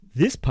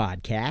This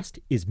podcast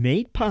is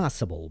made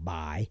possible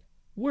by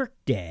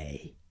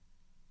Workday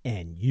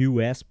and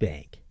U.S.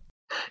 Bank.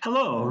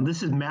 Hello,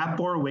 this is Matt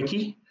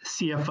Borowicki,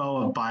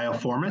 CFO of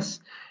Bioformus,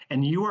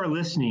 and you are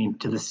listening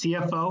to the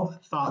CFO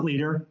Thought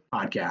Leader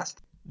Podcast.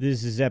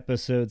 This is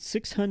episode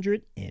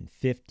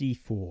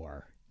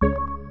 654.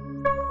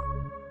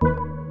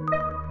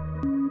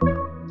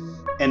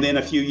 And then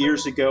a few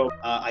years ago,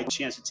 I had a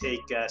chance to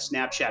take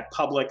Snapchat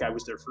public. I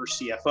was their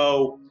first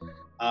CFO.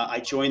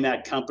 I joined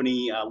that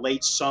company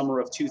late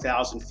summer of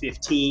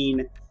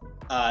 2015.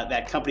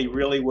 That company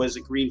really was a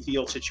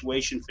greenfield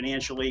situation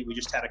financially. We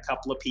just had a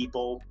couple of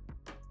people.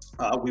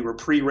 We were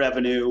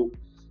pre-revenue.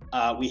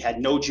 We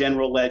had no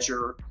general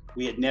ledger.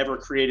 We had never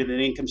created an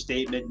income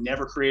statement,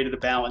 never created a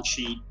balance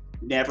sheet,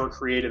 never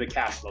created a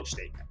cash flow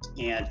statement.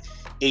 And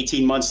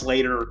 18 months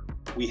later,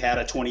 we had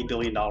a $20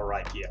 billion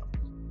IPO.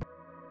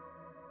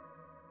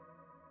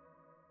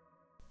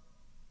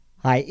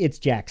 Hi, it's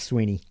Jack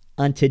Sweeney.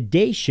 On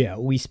today's show,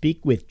 we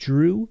speak with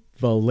Drew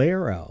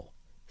Vollero,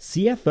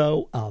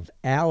 CFO of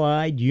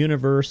Allied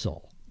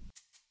Universal.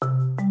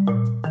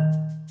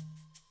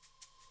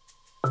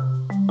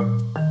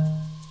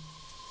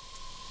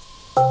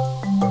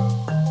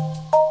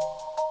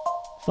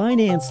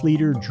 Finance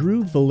leader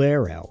Drew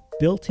Vollero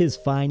built his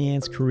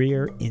finance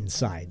career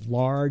inside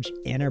large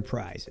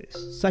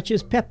enterprises such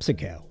as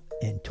PepsiCo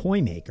and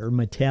toy maker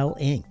Mattel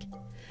Inc.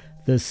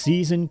 The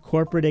seasoned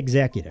corporate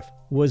executive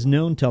was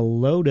known to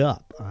load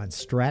up on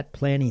strat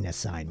planning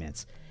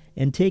assignments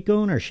and take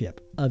ownership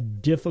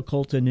of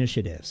difficult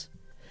initiatives.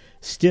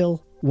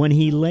 Still, when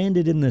he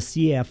landed in the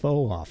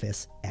CFO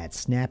office at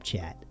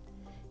Snapchat,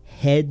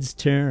 heads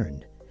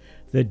turned.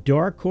 The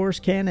dark horse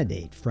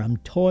candidate from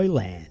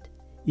Toyland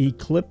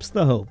eclipsed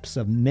the hopes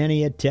of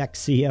many a tech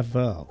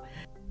CFO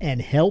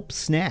and helped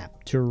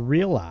Snap to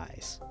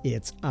realize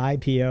its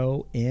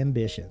IPO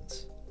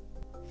ambitions.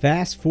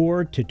 Fast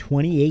forward to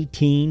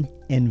 2018,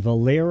 and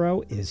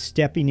Vollero is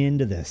stepping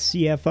into the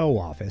CFO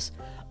office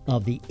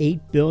of the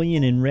 $8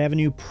 billion in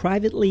revenue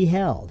privately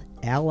held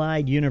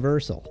Allied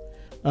Universal,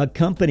 a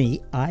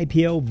company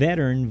IPO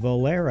veteran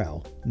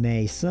Vollero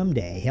may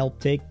someday help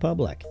take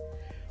public.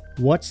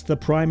 What's the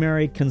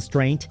primary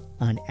constraint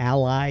on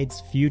Allied's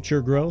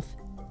future growth?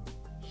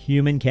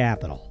 Human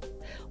capital.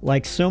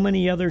 Like so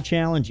many other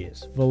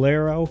challenges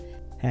Vollero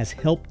has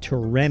helped to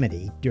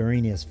remedy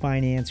during his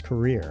finance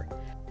career,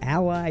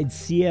 Allied's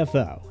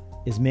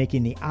CFO is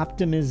making the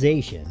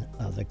optimization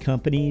of the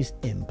company's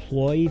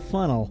employee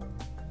funnel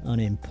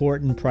an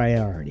important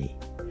priority.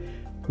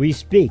 We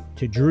speak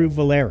to Drew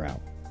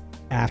Vollero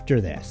after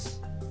this.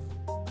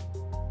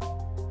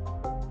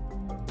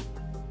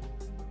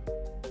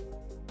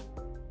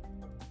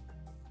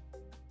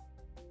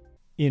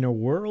 In a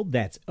world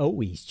that's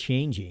always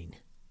changing,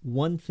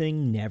 one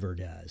thing never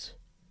does: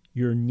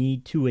 your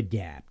need to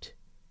adapt,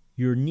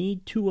 your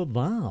need to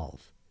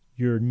evolve,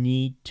 your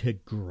need to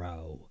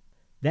grow.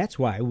 That's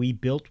why we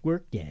built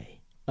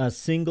Workday, a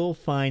single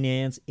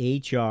finance,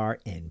 HR,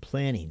 and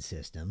planning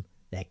system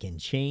that can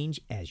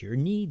change as your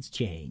needs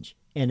change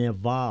and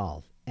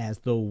evolve as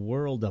the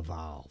world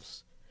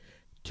evolves.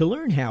 To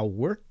learn how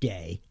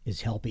Workday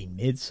is helping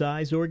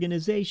mid-size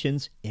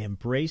organizations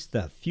embrace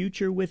the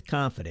future with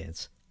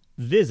confidence,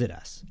 visit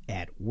us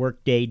at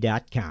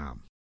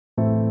workday.com.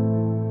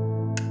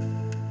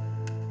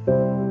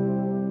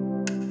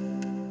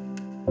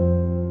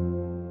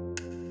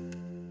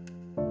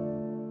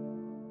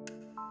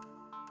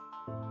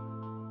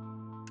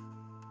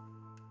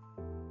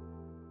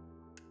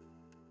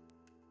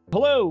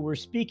 Hello, we're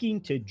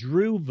speaking to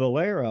Drew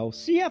Vollero,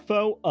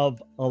 CFO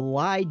of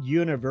Allied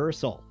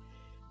Universal.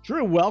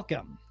 Drew,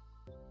 welcome.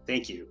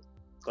 Thank you.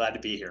 Glad to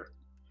be here.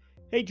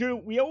 Hey, Drew,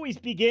 we always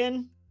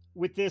begin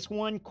with this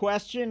one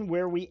question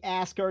where we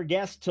ask our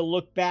guests to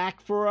look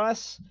back for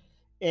us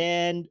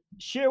and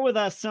share with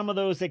us some of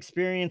those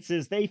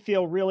experiences they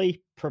feel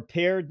really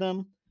prepared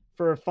them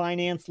for a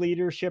finance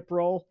leadership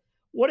role.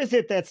 What is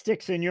it that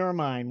sticks in your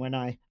mind when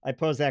I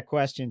pose that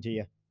question to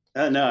you?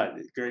 No,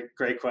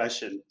 great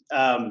question.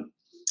 I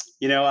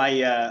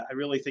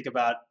really think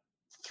about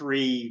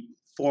three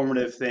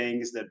formative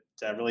things that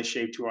really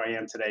shaped who I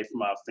am today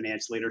from a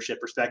financial leadership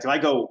perspective. I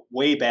go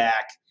way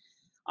back,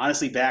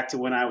 honestly, back to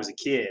when I was a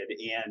kid,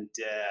 and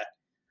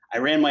I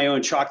ran my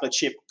own chocolate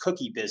chip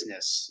cookie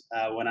business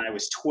when I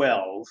was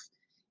 12,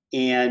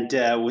 and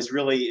was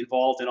really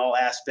involved in all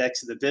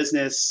aspects of the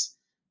business.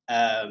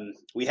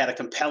 We had a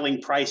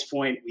compelling price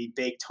point. We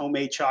baked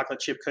homemade chocolate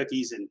chip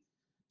cookies and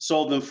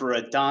sold them for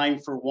a dime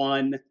for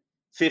one,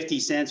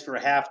 50 cents for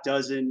a half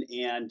dozen,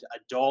 and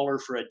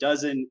 $1 for a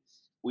dozen.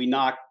 We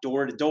knocked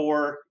door to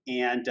door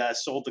and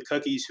sold the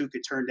cookies. Who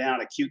could turn down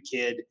a cute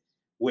kid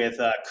with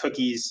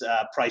cookies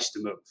priced to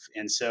move?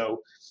 And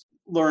so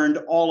learned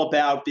all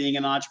about being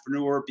an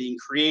entrepreneur, being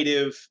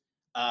creative,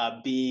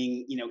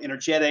 being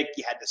energetic.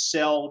 You had to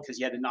sell because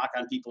you had to knock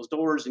on people's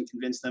doors and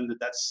convince them that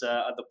that's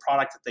the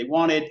product that they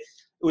wanted.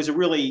 It was a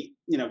really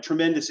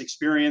tremendous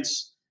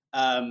experience.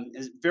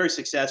 Is a very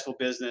successful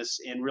business,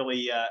 and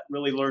really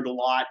learned a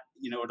lot,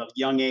 at a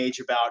young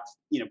age about,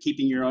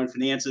 keeping your own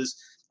finances.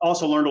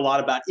 Also learned a lot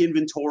about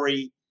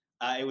inventory.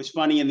 It was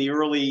funny in the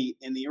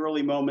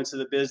early moments of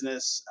the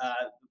business.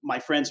 My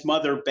friend's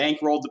mother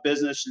bankrolled the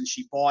business, and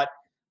she bought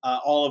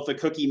all of the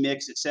cookie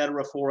mix, et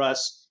cetera, for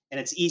us. And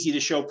it's easy to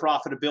show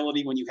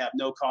profitability when you have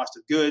no cost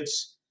of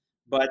goods.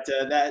 But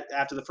that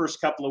after the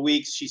first couple of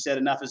weeks, she said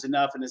enough is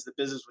enough. And as the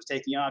business was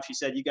taking off, she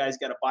said, "You guys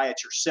got to buy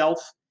it yourself,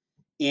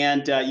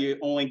 and you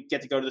only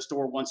get to go to the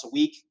store once a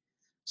week."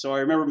 So I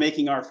remember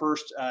making our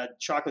first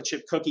chocolate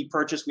chip cookie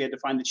purchase. We had to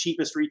find the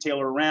cheapest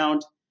retailer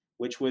around,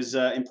 which was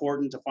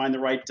important to find the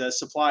right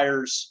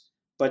suppliers.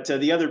 But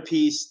the other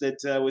piece that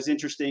was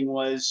interesting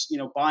was,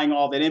 buying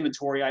all that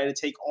inventory. I had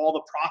to take all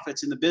the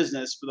profits in the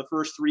business for the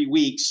first 3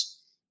 weeks,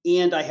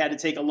 and I had to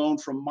take a loan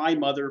from my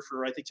mother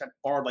for, I think I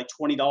borrowed like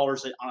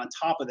 $20 on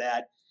top of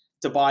that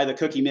to buy the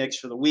cookie mix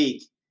for the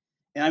week.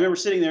 And I remember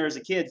sitting there as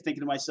a kid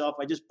thinking to myself,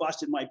 I just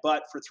busted my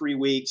butt for 3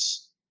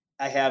 weeks.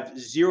 I have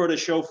zero to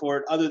show for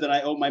it other than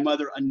I owe my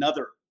mother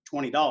another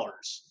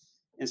 $20.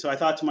 And so I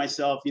thought to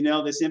myself,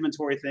 this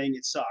inventory thing,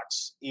 it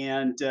sucks.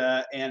 And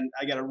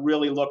I got to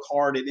really look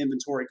hard at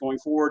inventory going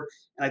forward.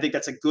 And I think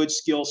that's a good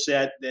skill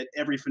set that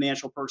every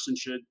financial person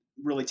should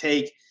really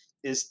take,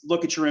 is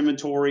look at your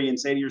inventory and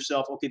say to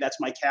yourself, okay, that's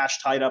my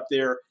cash tied up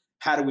there.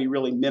 How do we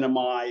really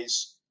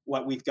minimize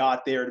what we've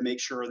got there to make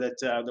sure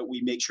that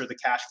we make sure the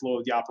cash flow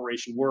of the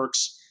operation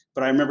works?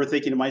 But I remember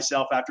thinking to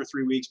myself after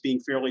 3 weeks, being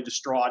fairly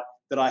distraught,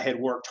 that I had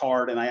worked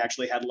hard and I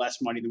actually had less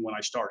money than when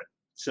I started.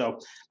 So,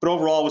 but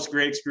overall, it was a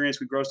great experience.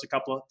 We grossed a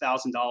couple of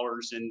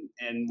 $1,000s,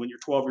 and when you're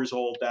 12 years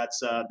old,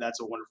 that's a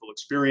wonderful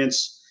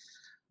experience.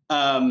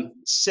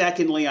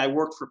 Secondly, I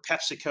worked for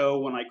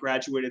PepsiCo when I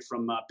graduated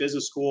from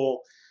business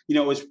school. It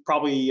was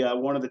probably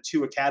one of the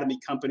 2 academy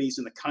companies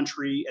in the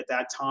country at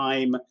that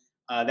time.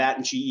 That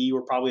and GE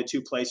were probably the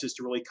 2 places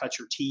to really cut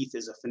your teeth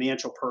as a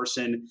financial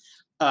person.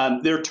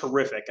 They're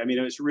terrific. I mean,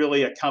 it was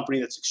really a company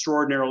that's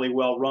extraordinarily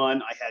well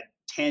run. I had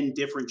 10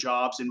 different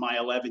jobs in my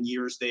 11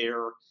 years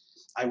there.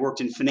 I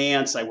worked in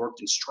finance. I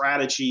worked in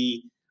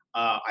strategy.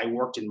 I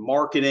worked in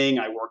marketing.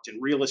 I worked in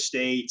real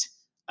estate.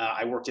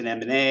 I worked in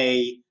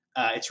M&A.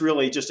 It's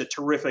really just a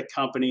terrific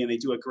company, and they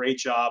do a great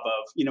job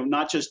of,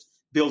 not just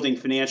building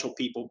financial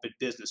people, but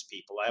business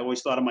people. I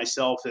always thought of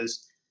myself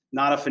as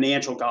not a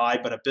financial guy,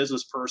 but a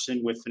business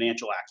person with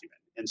financial acumen.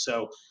 And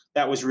so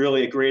that was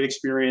really a great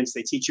experience.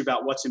 They teach you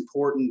about what's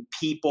important,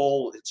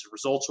 people. It's a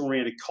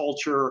results-oriented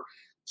culture,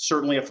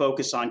 certainly a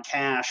focus on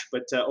cash,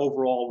 but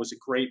overall it was a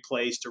great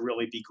place to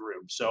really be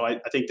groomed. So I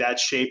think that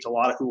shaped a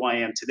lot of who I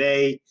am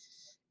today.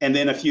 And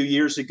then a few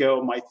years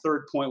ago, my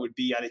third point would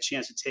be I had a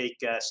chance to take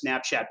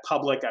Snapchat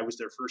public. I was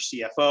their first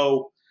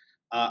CFO.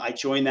 I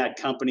joined that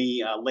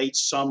company late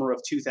summer of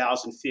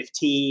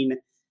 2015.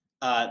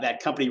 That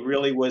company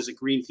really was a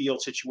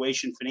greenfield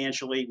situation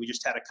financially. We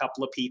just had a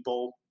couple of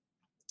people.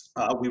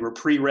 We were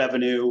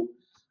pre-revenue.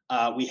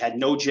 We had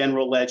no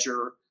general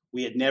ledger.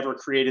 We had never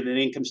created an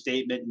income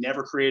statement,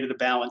 never created a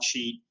balance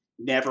sheet,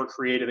 never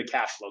created a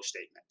cash flow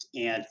statement.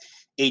 And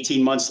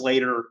 18 months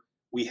later,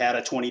 we had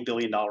a $20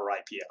 billion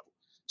IPO.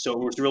 So it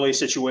was really a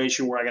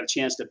situation where I got a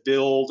chance to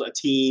build a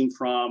team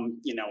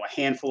from, a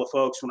handful of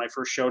folks when I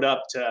first showed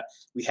up to,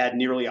 we had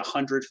nearly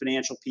 100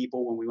 financial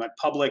people when we went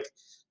public.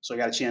 So I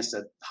got a chance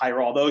to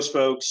hire all those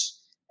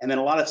folks. And then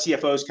a lot of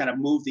CFOs kind of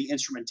moved the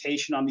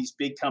instrumentation on these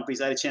big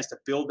companies. I had a chance to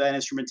build that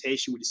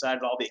instrumentation. We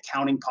decided all the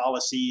accounting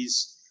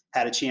policies,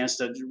 had a chance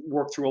to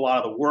work through a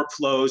lot of the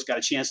workflows, got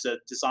a chance to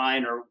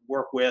design or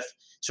work with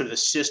sort of the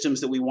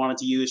systems that we wanted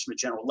to use from a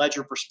general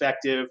ledger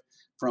perspective,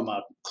 from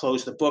a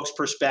close the books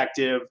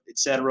perspective, et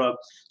cetera.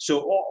 So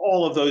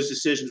all of those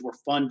decisions were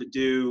fun to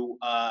do.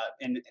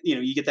 And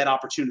you get that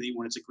opportunity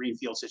when it's a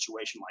greenfield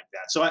situation like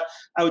that. So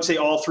I would say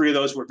all 3 of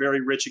those were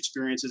very rich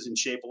experiences and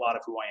shape a lot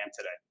of who I am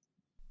today.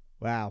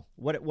 Wow.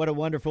 What a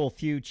wonderful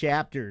few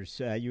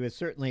chapters. You have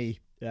certainly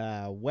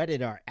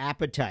whetted our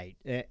appetite.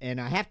 And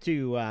I have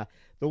to,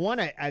 the one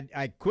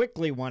I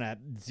quickly want to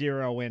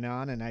zero in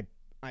on, and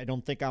I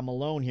don't think I'm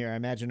alone here. I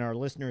imagine our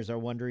listeners are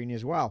wondering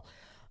as well.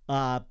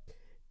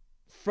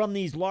 From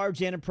these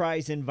large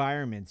enterprise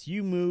environments,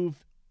 you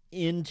move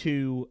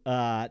into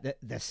the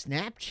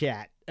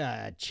Snapchat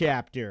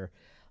chapter.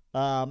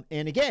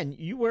 And again,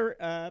 you were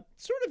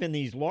sort of in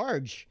these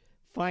large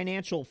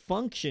financial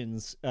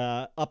functions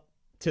up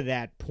to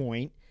that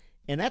point.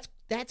 And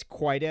that's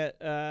quite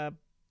a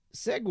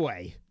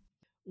segue.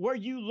 Were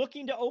you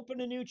looking to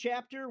open a new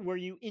chapter? Were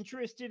you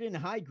interested in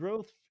high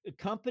growth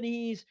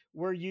companies?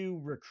 Were you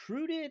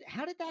recruited?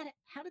 How did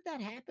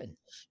that happen?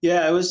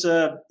 Yeah, it was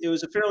a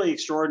fairly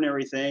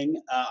extraordinary thing.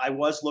 I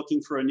was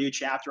looking for a new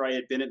chapter. I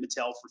had been at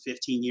Mattel for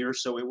 15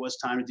 years, so it was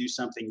time to do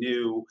something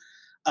new.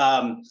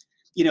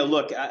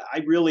 Look,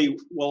 I really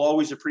will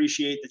always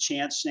appreciate the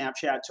chance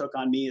Snapchat took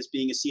on me as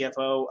being a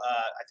CFO.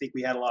 I think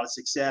we had a lot of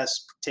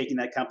success taking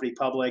that company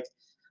public.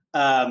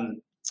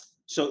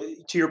 So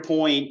to your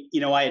point,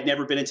 I had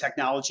never been in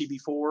technology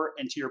before,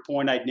 and to your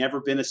point, I'd never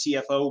been a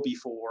CFO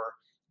before.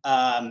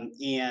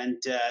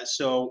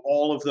 So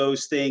all of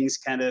those things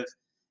and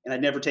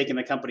I'd never taken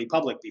a company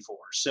public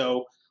before.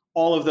 So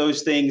all of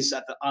those things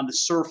on the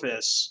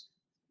surface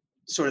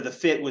sort of the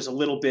fit was a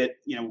little bit,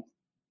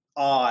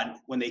 odd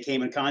when they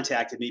came and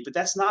contacted me, but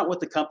that's not what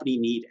the company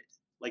needed.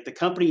 Like the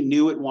company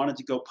knew it wanted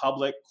to go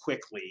public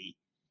quickly,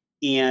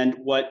 and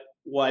what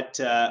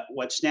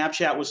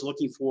Snapchat was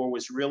looking for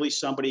was really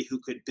somebody who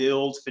could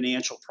build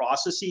financial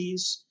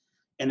processes,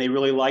 and they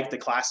really liked the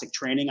classic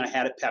training I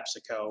had at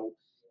PepsiCo.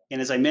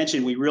 And as I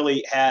mentioned, we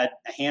really had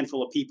a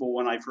handful of people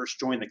when I first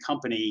joined the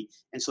company,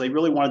 and so they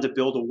really wanted to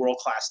build a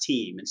world-class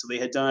team. And so they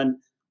had done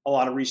a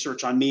lot of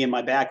research on me and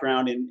my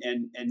background,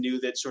 and knew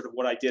that sort of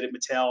what I did at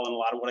Mattel and a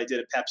lot of what I did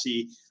at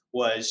Pepsi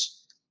was,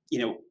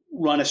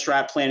 run a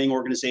strat planning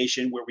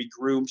organization where we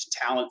groomed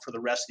talent for the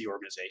rest of the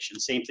organization.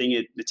 Same thing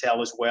at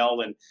Mattel as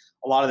well. And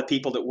a lot of the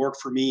people that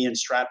worked for me in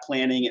strat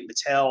planning at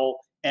Mattel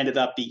ended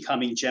up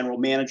becoming general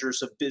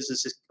managers of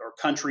businesses or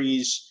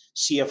countries,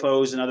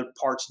 CFOs, and other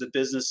parts of the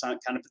business on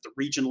kind of at the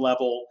region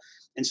level.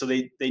 And so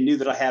they knew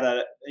that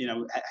I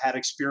had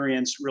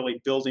experience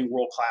really building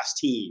world-class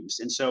teams.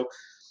 And so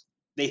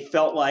they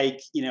felt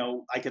like,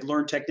 I could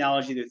learn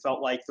technology. They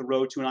felt like the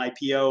road to an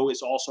IPO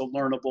is also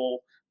learnable,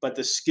 but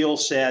the skill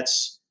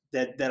sets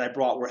that I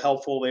brought were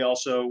helpful. They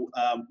also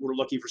were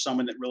looking for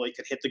someone that really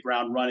could hit the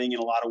ground running in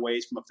a lot of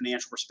ways from a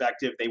financial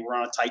perspective. They were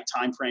on a tight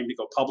time frame to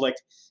go public.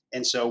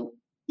 And so,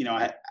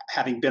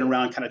 having been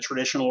around kind of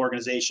traditional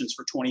organizations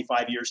for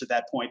 25 years at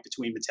that point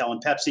between Mattel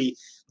and Pepsi,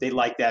 they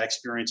liked that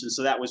experience. And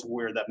so that was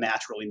where the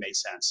match really made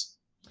sense.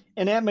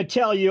 And at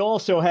Mattel, you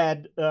also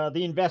had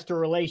the investor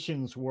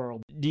relations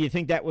world. Do you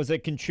think that was a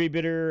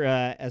contributor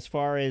as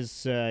far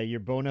as your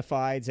bona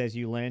fides as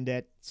you land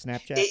at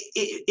Snapchat?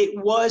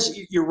 It was.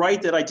 You're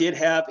right that I did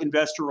have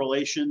investor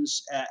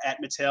relations at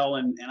Mattel,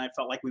 and I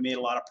felt like we made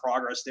a lot of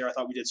progress there. I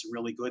thought we did some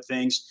really good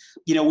things.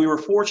 We were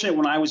fortunate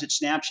when I was at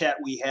Snapchat.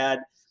 We had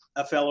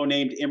a fellow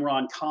named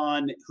Imran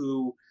Khan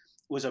who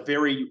was a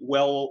very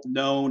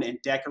well-known and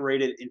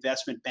decorated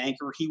investment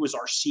banker. He was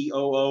our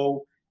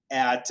COO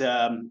at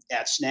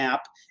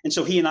Snap. And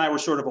so he and I were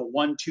sort of a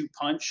 1-2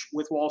 punch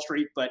with Wall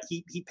Street, but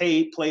he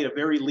played a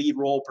very lead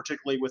role,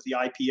 particularly with the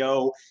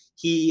IPO.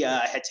 He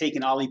had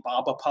taken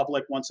Alibaba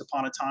public once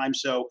upon a time,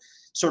 so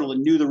sort of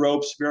knew the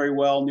ropes very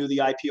well, knew the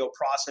IPO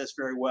process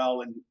very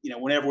well. And,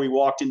 whenever we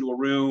walked into a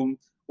room,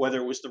 whether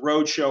it was the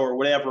roadshow or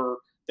whatever,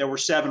 there were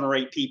 7 or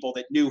 8 people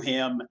that knew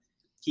him.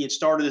 He had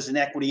started as an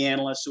equity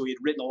analyst, so he had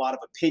written a lot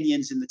of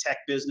opinions in the tech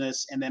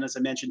business. And then, as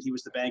I mentioned, he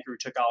was the banker who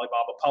took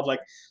Alibaba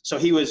public. So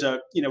he was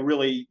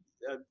really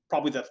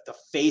probably the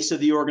face of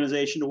the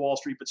organization to Wall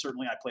Street, but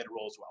certainly I played a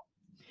role as well.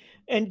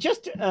 And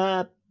just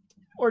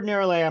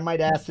ordinarily, I might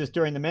ask this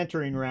during the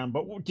mentoring round,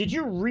 but did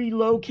you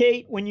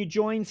relocate when you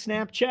joined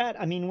Snapchat?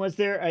 I mean, was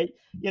there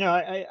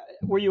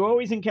were you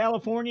always in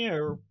California,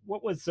 or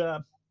what was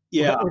what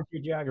was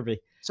your geography?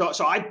 So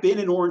I've been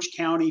in Orange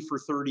County for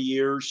 30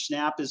 years.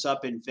 Snap is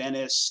up in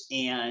Venice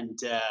and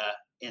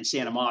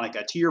Santa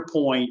Monica. To your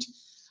point,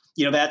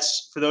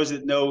 that's, for those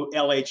that know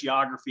LA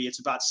geography,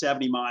 it's about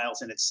 70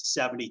 miles, and it's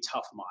 70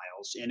 tough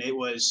miles. And it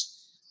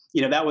was,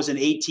 that was an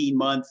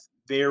 18-month,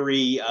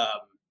 very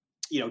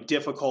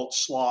difficult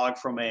slog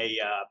from a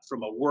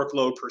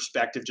workload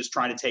perspective, just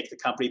trying to take the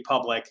company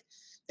public.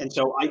 And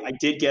so I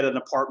did get an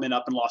apartment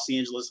up in Los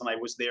Angeles, and I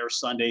was there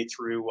Sunday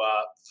through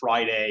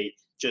Friday,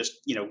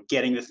 just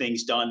getting the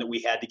things done that we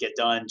had to get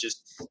done,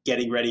 just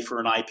getting ready for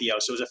an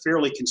IPO. So it was a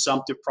fairly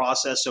consumptive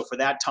process. So for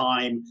that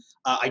time,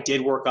 I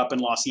did work up in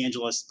Los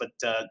Angeles, but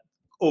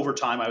over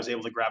time, I was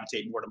able to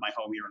gravitate more to my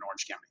home here in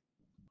Orange County.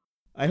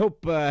 I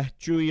hope,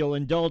 Drew, you'll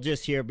indulge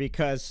us here,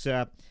 because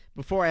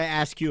before I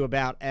ask you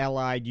about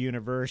Allied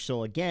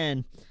Universal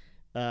again,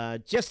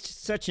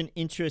 just such an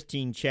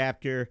interesting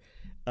chapter.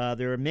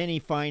 There are many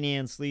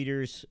finance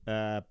leaders,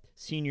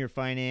 senior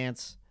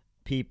finance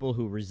people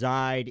who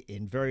reside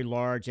in very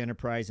large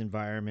enterprise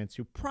environments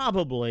who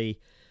probably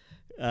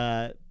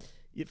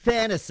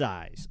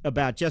fantasize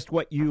about just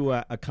what you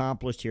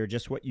accomplished here,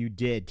 just what you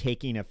did,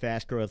 taking a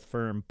fast growth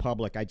firm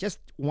public. I just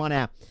want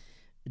to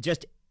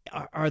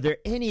are there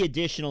any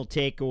additional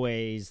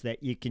takeaways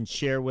that you can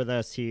share with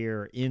us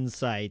here,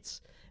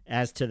 insights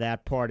as to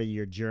that part of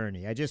your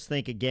journey? I just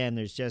think, again,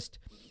 there's just,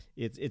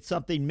 it's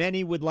something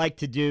many would like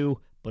to do,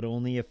 but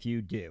only a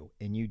few do,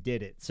 and you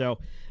did it. So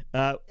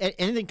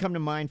anything come to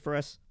mind for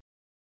us?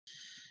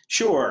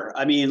 Sure.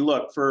 I mean,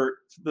 look, for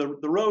the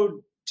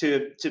road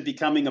to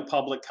becoming a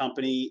public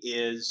company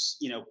is,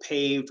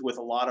 paved with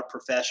a lot of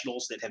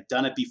professionals that have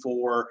done it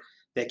before,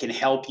 that can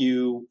help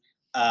you.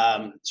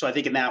 So I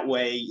think in that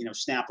way,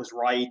 Snap was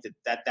right,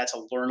 that's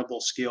a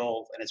learnable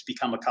skill, and it's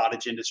become a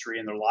cottage industry,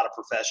 and there are a lot of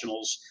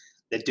professionals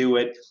that do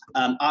it.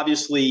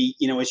 Obviously,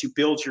 as you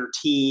build your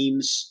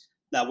teams,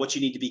 what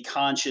you need to be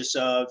conscious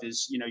of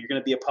is, you're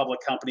going to be a public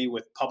company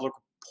with public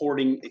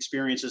reporting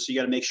experiences. So you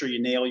got to make sure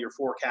you nail your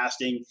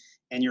forecasting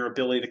and your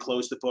ability to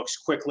close the books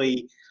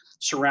quickly.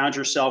 Surround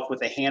yourself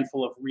with a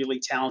handful of really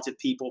talented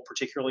people,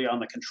 particularly on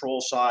the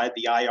control side,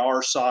 the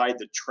IR side,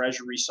 the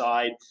treasury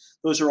side.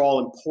 Those are all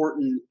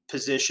important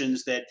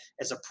positions that,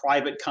 as a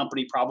private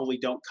company, probably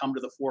don't come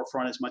to the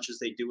forefront as much as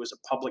they do as a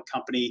public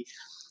company.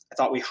 I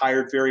thought we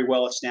hired very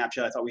well at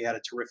Snapchat. I thought we had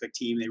a terrific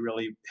team. They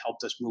really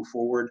helped us move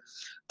forward.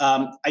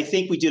 I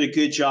think we did a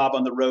good job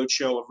on the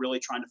roadshow of really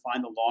trying to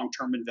find the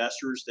long-term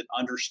investors that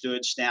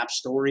understood Snap's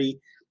story.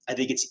 I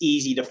think it's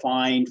easy to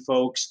find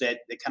folks that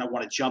kind of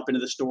want to jump into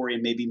the story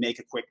and maybe make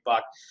a quick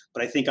buck.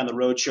 But I think on the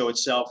roadshow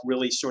itself,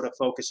 really sort of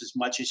focus as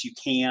much as you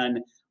can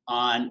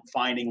on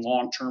finding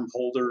long-term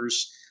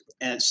holders.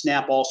 And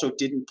Snap also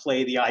didn't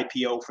play the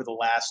IPO for the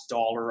last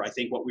dollar. I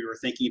think what we were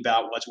thinking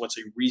about was what's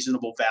a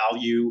reasonable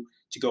value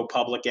to go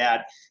public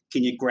at.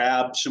 Can you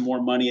grab some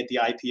more money at the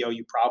IPO?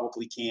 You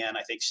probably can.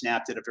 I think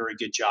Snap did a very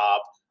good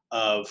job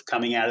of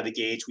coming out of the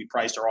gates. We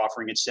priced our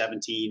offering at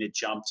 17. It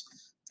jumped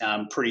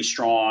pretty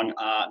strong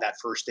that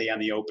first day on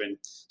the open.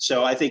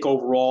 So I think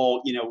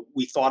overall,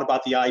 we thought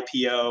about the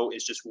IPO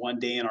as just one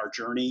day in our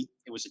journey.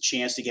 It was a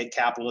chance to get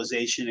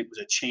capitalization. It was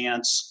a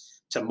chance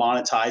to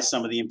monetize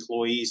some of the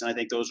employees. And I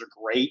think those are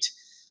great.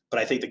 But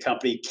I think the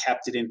company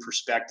kept it in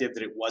perspective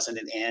that it wasn't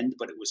an end,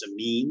 but it was a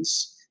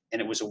means.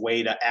 And it was a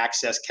way to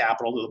access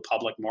capital to the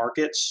public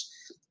markets.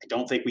 I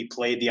don't think we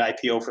played the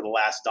IPO for the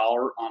last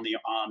dollar on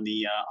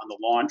the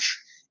launch.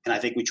 And I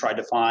think we tried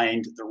to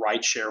find the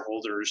right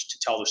shareholders to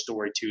tell the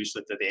story to so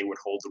that they would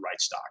hold the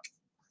right stock.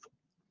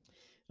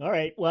 All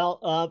right.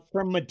 Well,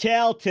 from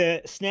Mattel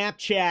to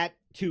Snapchat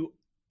to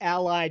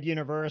Allied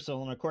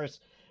Universal. And of course,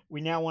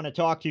 we now want to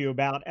talk to you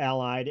about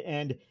Allied.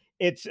 And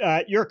it's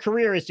your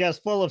career is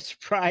just full of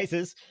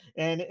surprises.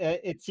 And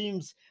it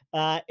seems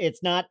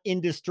it's not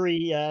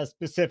industry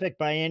specific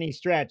by any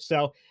stretch.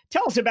 So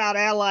tell us about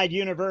Allied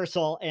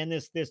Universal and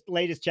this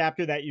latest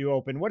chapter that you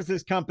opened. What is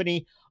this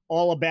company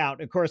all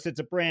about? Of course,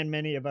 it's a brand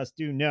many of us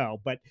do know,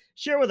 but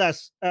share with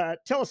us,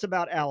 tell us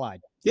about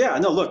Allied. Yeah,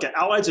 no, look,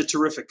 Allied's a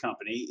terrific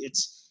company.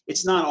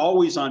 It's not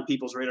always on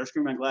people's radar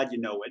screen. I'm glad you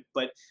know it,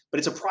 but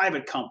it's a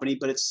private company,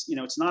 but it's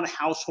not a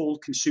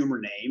household consumer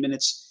name, and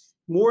it's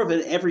more of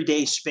an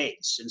everyday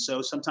space. And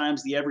so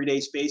sometimes the everyday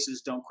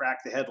spaces don't crack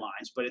the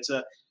headlines, but it's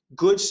a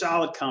good,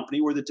 solid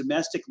company. We're the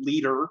domestic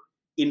leader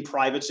in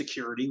private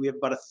security. We have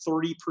about a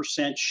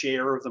 30%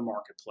 share of the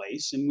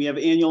marketplace, and we have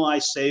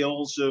annualized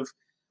sales of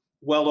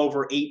well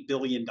over $8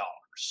 billion.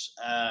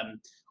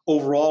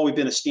 Overall, we've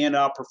been a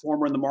standout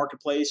performer in the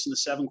marketplace in the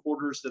 7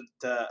 quarters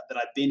that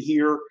I've been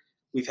here.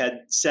 We've had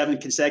 7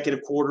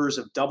 consecutive quarters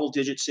of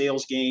double-digit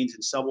sales gains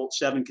and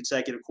 7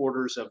 consecutive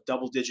quarters of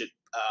double-digit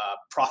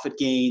profit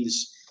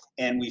gains,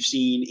 and we've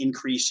seen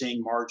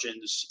increasing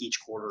margins each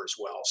quarter as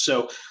well.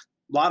 So a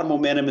lot of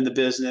momentum in the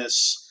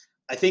business.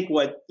 I think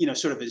what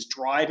sort of is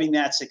driving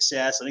that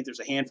success, I think there's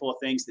a handful of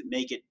things that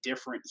make it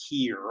different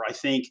here. I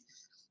think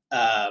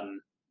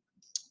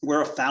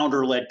we're a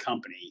founder-led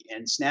company,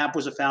 and Snap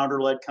was a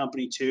founder-led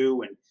company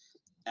too.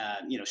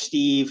 And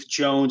Steve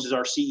Jones is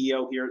our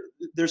CEO here.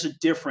 There's a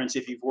difference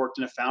if you've worked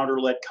in a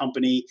founder-led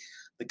company.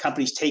 The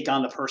companies take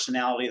on the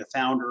personality of the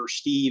founder.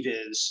 Steve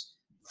is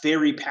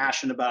very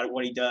passionate about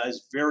what he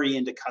does, very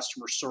into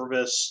customer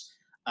service.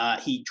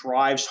 He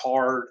drives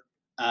hard.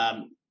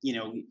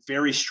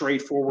 Very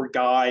straightforward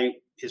guy.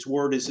 His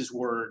word is his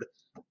word.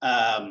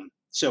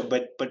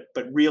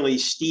 But really,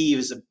 Steve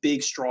is a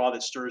big straw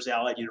that stirs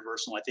Allied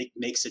Universal. I think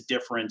makes a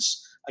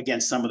difference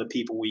against some of the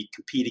people we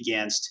compete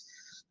against.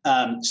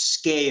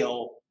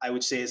 Scale, I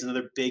would say, is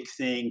another big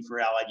thing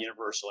for Allied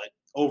Universal. At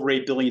over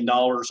 $8 billion,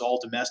 all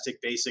domestic,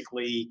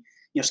 basically.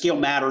 Scale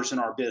matters in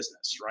our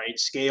business, right?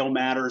 Scale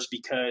matters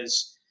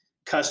because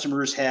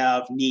customers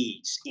have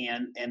needs,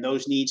 and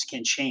those needs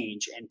can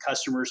change. And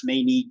customers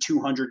may need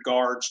 200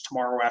 guards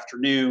tomorrow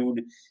afternoon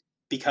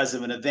because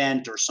of an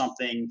event or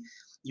something.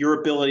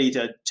 Your ability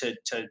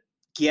to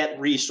get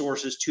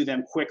resources to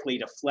them quickly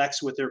to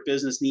flex with their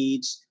business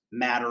needs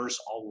matters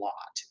a lot.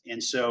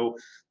 And so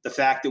the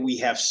fact that we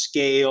have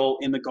scale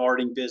in the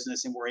guarding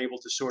business and we're able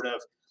to sort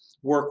of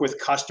work with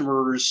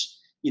customers,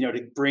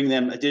 to bring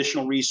them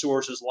additional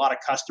resources. A lot of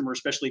customers,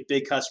 especially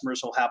big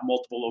customers, will have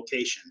multiple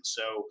locations.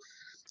 So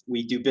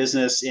we do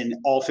business in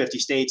all 50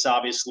 states.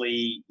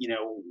 Obviously,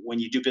 when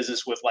you do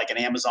business with like an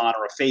Amazon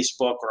or a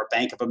Facebook or a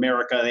Bank of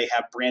America, they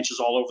have branches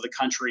all over the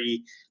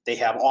country. They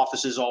have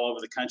offices all over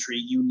the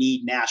country. You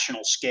need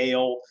national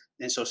scale.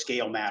 And so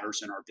scale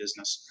matters in our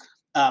business.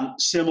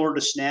 Similar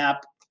to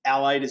Snap,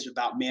 Allied is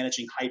about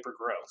managing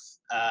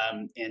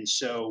hypergrowth. And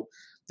so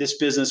this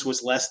business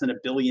was less than $1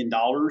 billion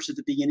at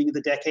the beginning of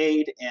the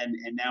decade, and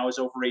now is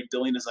over $8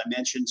 billion, as I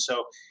mentioned.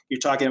 So you're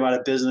talking about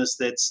a business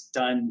that's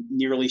done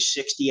nearly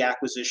 60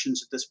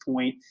 acquisitions at this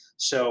point.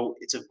 So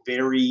it's a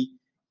very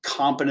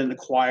competent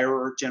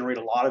acquirer, generate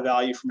a lot of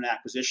value from an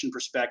acquisition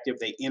perspective.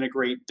 They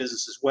integrate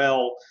businesses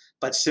well.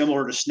 But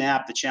similar to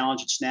Snap, the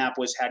challenge at Snap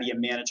was how do you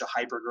manage a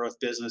hypergrowth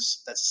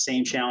business? That's the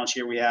same challenge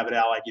here we have at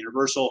Allied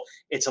Universal.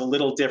 It's a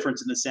little different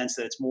in the sense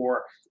that it's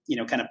more,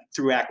 kind of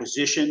through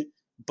acquisition.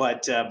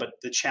 But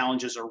the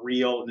challenges are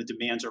real and the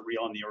demands are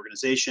real in the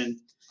organization.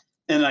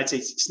 And I'd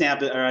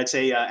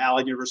say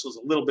Allied Universal is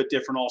a little bit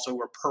different also.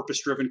 We're a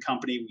purpose-driven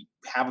company. We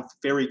have a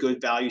very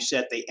good value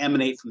set. They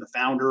emanate from the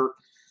founder.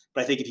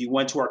 But I think if you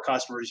went to our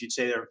customers, you'd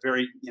say they're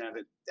very,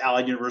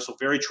 Allied Universal,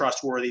 very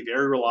trustworthy,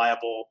 very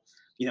reliable.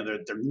 They're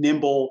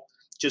nimble,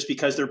 just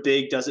because they're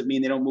big doesn't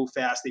mean they don't move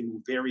fast. They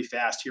move very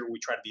fast here. We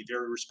try to be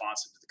very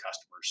responsive to the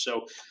customers.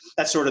 So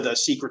that's sort of the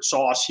secret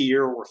sauce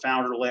here. We're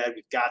founder-led.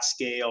 We've got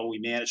scale. We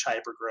manage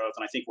hypergrowth.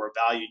 And I think we're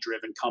a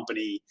value-driven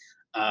company,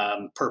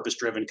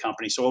 purpose-driven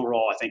company. So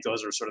overall, I think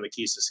those are sort of the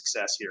keys to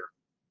success here.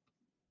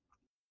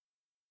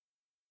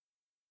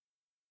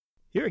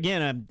 Here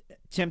again, I'm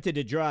tempted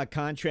to draw a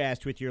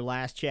contrast with your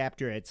last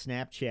chapter at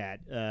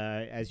Snapchat.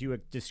 As you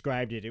had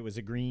described it, it was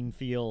a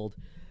greenfield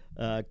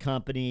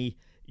company.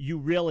 You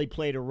really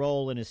played a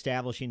role in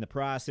establishing the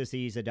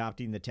processes,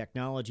 adopting the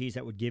technologies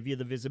that would give you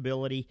the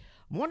visibility.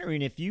 I'm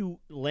wondering if you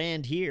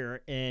land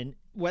here and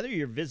whether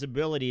your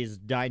visibility is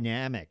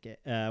dynamic,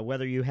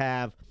 whether you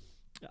have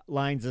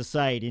lines of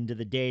sight into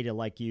the data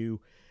like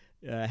you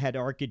had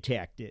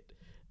architected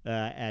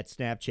at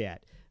Snapchat.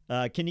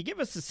 Can you give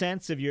us a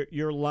sense of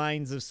your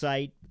lines of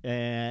sight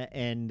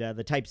and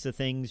the types of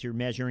things you're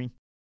measuring?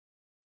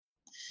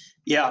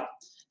 Yeah.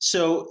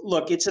 So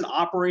look, it's an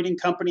operating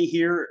company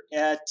here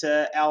at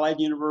Allied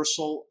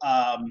Universal.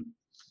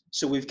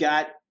 So we've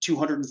got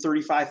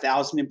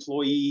 235,000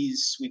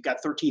 employees. We've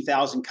got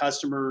 13,000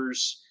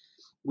 customers.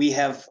 We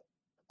have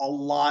a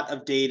lot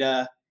of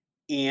data,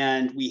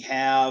 and we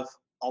have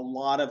a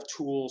lot of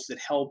tools that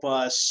help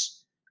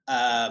us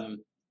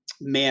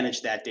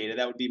manage that data.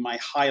 That would be my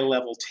high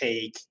level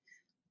take.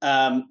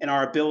 And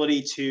our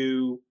ability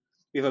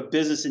we have a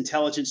business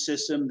intelligence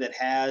system that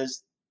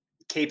has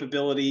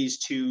capabilities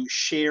to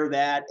share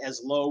that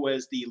as low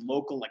as the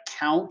local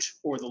account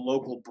or the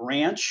local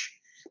branch.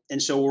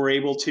 And so we're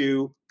able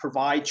to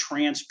provide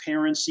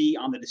transparency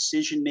on the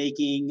decision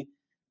making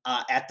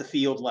at the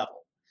field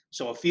level.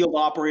 So a field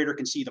operator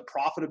can see the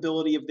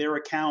profitability of their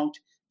account.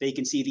 They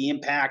can see the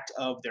impact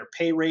of their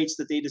pay rates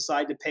that they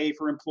decide to pay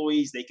for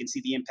employees. They can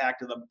see the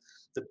impact of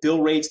the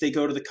bill rates they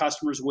go to the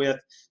customers with.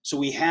 So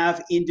we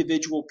have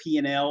individual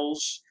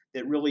P&Ls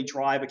that really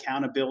drive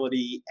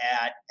accountability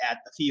at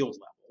the field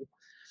level.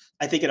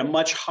 I think at a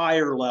much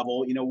higher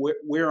level,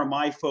 where am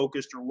I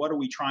focused, or what are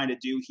we trying to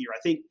do here? I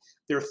think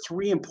there are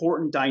three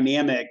important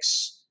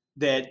dynamics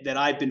that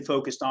I've been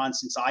focused on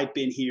since I've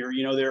been here.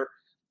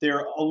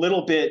 They're a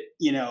little bit,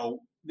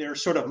 they're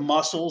sort of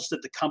muscles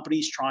that the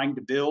company's trying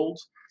to build.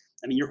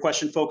 I mean, your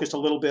question focused a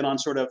little bit on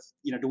sort of,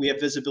 do we have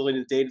visibility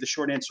to the data? The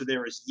short answer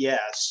there is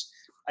yes.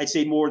 I'd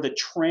say more the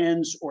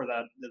trends or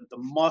the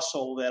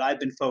muscle that I've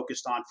been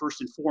focused on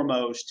first and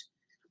foremost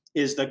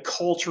is the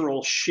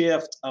cultural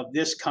shift of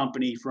this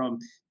company from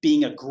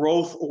being a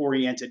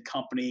growth-oriented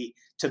company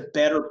to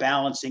better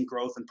balancing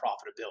growth and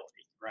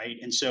profitability, right?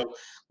 And so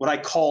what I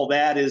call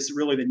that is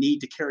really the need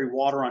to carry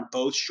water on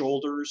both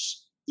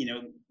shoulders.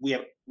 We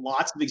have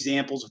lots of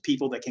examples of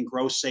people that can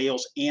grow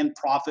sales and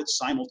profits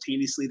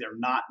simultaneously. They're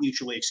not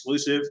mutually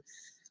exclusive.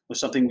 It was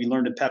something we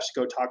learned at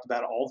PepsiCo, talked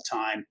about all the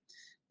time.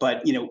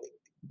 But,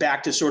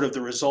 back to sort of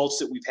the results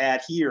that we've had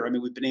here. I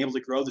mean, we've been able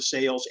to grow the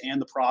sales and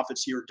the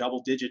profits here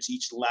double digits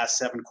each of the last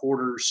 7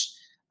 quarters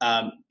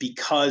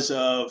because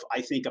of,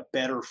 I think, a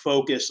better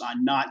focus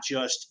on not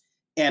just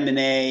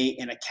M&A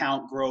and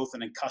account growth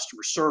and in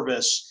customer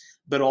service,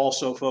 but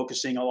also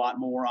focusing a lot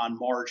more on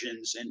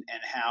margins and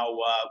how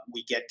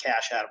we get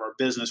cash out of our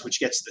business,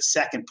 which gets to the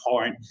second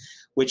point,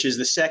 which is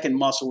the second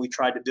muscle we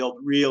tried to build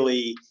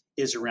really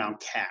is around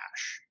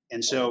cash.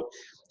 And so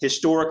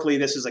historically,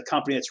 this is a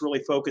company that's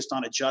really focused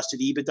on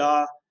adjusted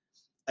EBITDA.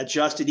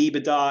 Adjusted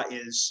EBITDA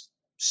is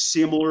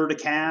similar to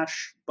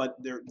cash, but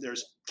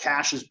there's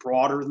cash is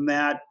broader than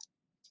that.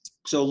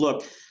 So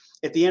look,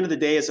 at the end of the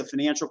day, as a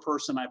financial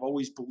person, I've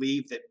always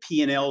believed that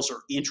P&Ls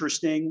are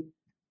interesting,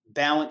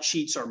 balance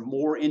sheets are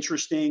more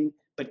interesting,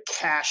 but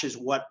cash is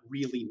what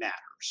really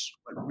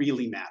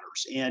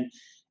matters.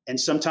 And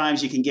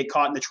sometimes you can get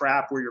caught in the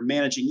trap where you're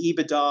managing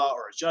EBITDA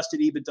or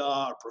adjusted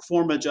EBITDA or pro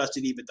forma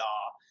adjusted EBITDA.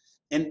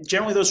 And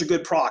generally those are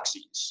good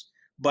proxies,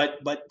 but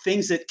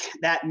things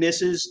that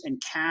misses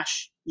and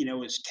cash,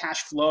 as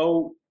cash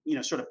flow,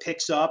 sort of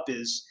picks up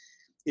is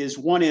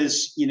one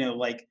is,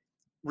 like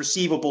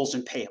receivables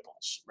and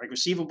payables, right?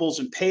 Receivables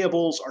and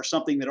payables are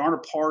something that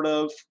aren't a part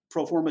of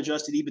pro forma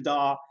adjusted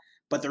EBITDA,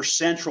 but they're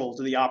central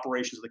to the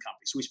operations of the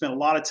company. So we spend a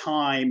lot of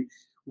time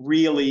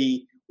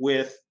really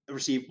with the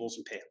receivables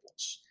and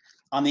payables.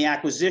 On the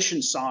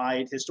acquisition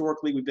side,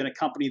 historically, we've been a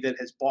company that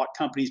has bought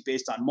companies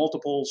based on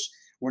multiples.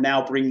 We're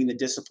now bringing the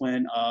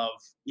discipline of,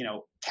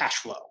 cash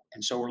flow.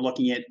 And so we're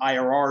looking at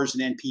IRRs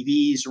and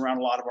NPVs around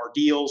a lot of our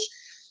deals.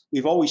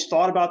 We've always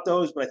thought about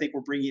those, but I think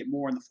we're bringing it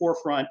more in the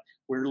forefront.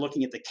 We're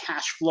looking at the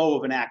cash flow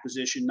of an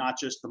acquisition, not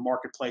just the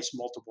marketplace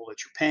multiple that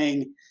you're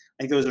paying.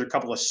 I think those are a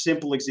couple of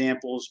simple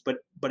examples, but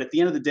at the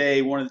end of the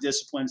day, one of the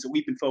disciplines that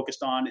we've been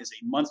focused on is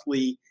a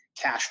monthly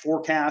cash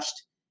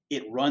forecast.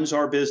 It runs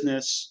our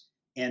business.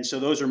 And so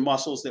those are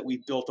muscles that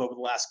we've built over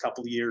the last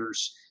couple of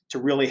years to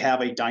really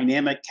have a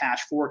dynamic cash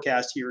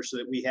forecast here so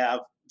that we have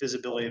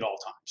visibility at all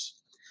times.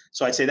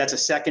 So I'd say that's a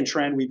second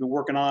trend we've been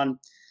working on.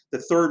 The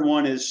third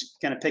one is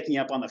kind of picking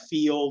up on the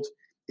field.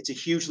 It's a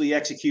hugely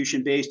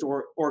execution-based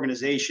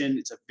organization.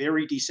 It's a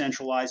very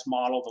decentralized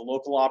model. The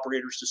local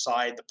operators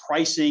decide the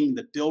pricing,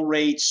 the bill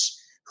rates,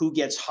 who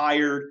gets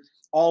hired.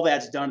 All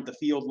that's done at the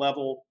field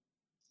level.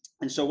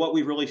 And so what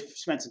we really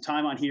spent some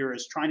time on here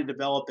is trying to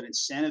develop an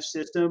incentive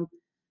system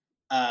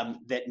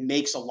that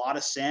makes a lot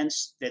of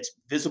sense, that's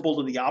visible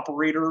to the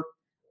operator,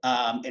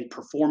 and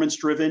performance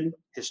driven.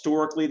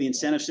 Historically, the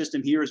incentive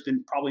system here has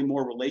been probably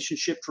more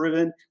relationship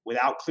driven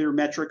without clear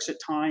metrics at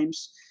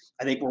times.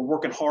 I think we're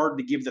working hard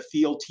to give the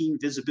field team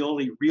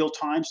visibility real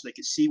time so they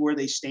can see where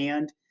they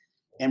stand.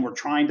 And we're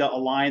trying to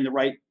align the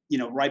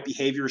right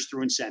behaviors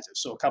through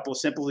incentives. So a couple of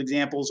simple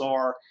examples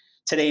are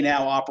today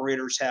now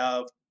operators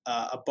have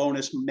a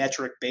bonus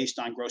metric based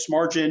on gross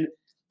margin.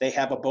 They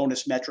have a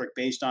bonus metric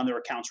based on their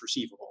accounts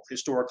receivable.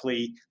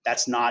 Historically,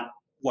 that's not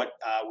what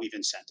we've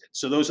incented.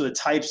 So those are the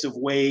types of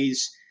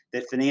ways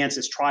that finance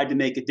has tried to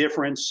make a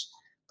difference.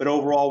 But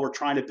overall, we're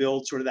trying to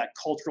build sort of that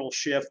cultural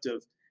shift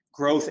of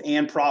growth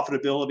and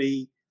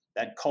profitability,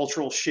 that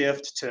cultural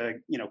shift to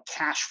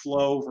cash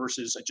flow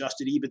versus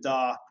adjusted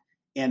EBITDA,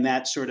 and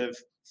that sort of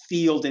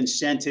field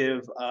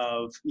incentive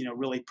of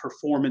really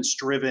performance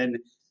driven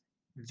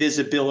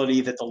visibility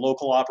that the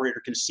local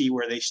operator can see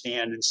where they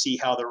stand and see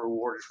how they're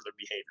rewarded for their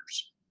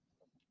behaviors.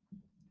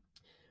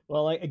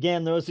 Well,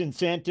 again, those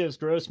incentives,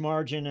 gross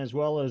margin, as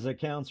well as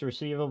accounts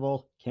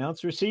receivable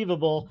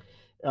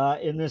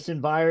in this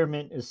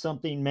environment is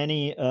something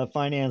many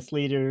finance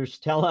leaders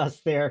tell us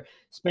they're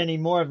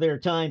spending more of their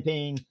time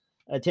paying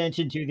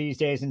attention to these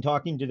days and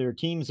talking to their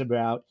teams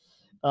about.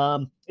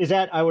 I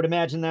would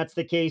imagine that's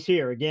the case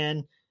here.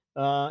 Again,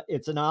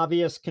 it's an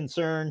obvious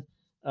concern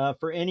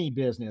for any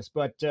business,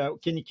 but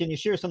can you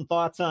share some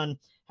thoughts on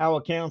how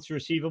accounts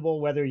receivable,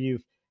 whether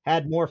you've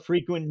had more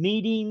frequent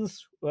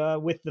meetings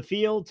with the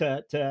field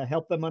to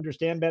help them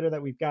understand better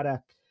that we've got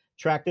to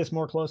track this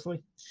more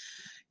closely?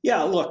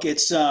 Yeah, look,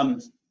 it's a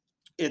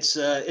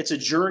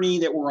journey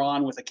that we're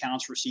on with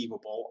accounts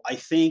receivable. I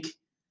think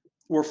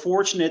we're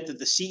fortunate that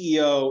the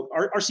CEO,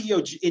 our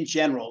CEO in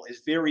general,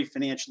 is very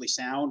financially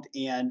sound,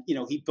 and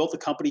he built the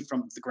company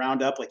from the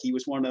ground up. Like he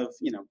was one of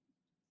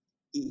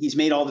he's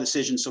made all the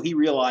decisions, so he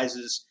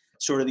realizes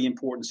sort of the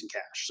importance in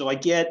cash. So I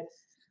get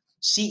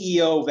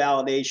CEO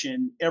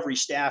validation every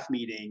staff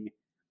meeting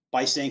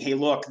by saying, hey,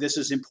 look, this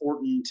is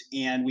important.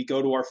 And we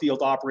go to our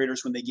field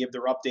operators when they give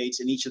their updates,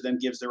 and each of them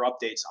gives their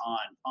updates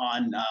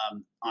on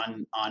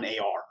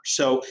AR.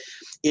 So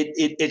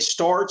it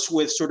starts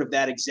with sort of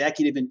that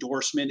executive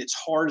endorsement. It's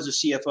hard as a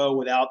CFO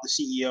without the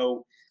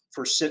CEO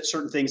for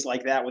certain things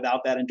like that,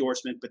 without that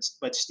endorsement.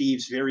 But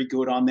Steve's very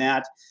good on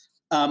that.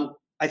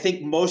 I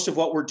think most of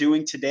what we're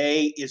doing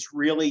today is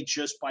really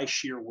just by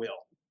sheer will.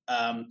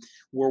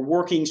 We're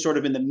working sort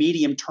of in the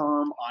medium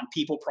term on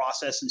people,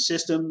 process, and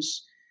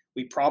systems.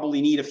 We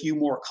probably need a few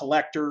more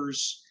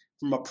collectors.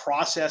 From a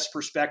process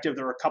perspective,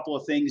 there are a couple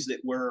of things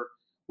that we're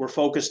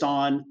focused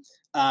on.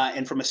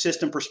 And from a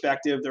system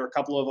perspective, there are a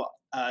couple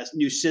of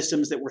new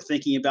systems that we're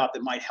thinking about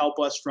that might help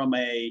us from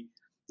a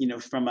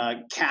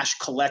cash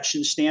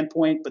collection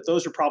standpoint. But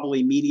those are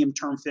probably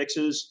medium-term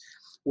fixes.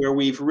 Where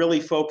we've really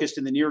focused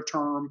in the near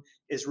term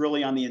is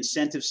really on the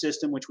incentive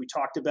system, which we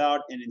talked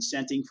about, and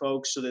incenting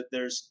folks so that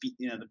there's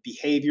the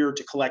behavior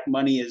to collect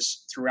money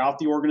is throughout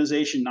the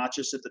organization, not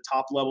just at the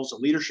top levels of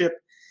leadership.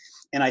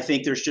 And I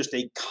think there's just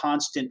a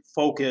constant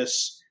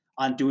focus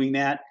on doing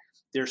that.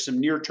 There's some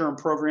near-term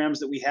programs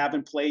that we have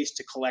in place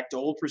to collect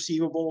old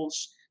receivables.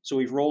 So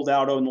we've rolled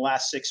out in the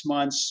last 6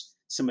 months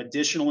some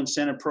additional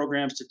incentive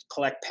programs to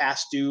collect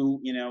past due,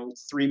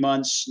 3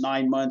 months,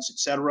 9 months, et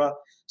cetera.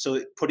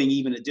 So putting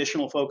even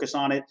additional focus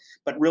on it.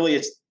 But really,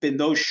 it's been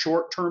those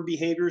short-term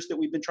behaviors that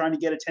we've been trying to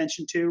get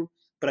attention to.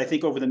 But I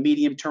think over the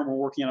medium term, we're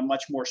working on a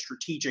much more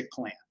strategic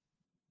plan.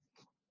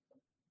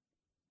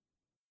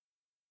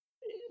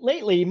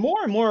 Lately,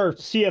 more and more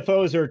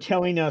CFOs are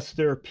telling us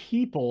their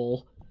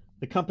people,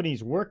 the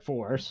company's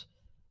workforce,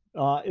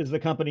 is the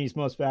company's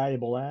most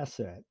valuable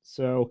asset.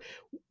 So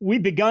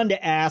we've begun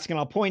to ask, and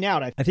I'll point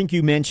out, I think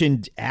you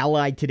mentioned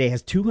Allied today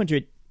has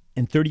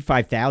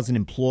 235,000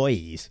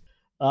 employees.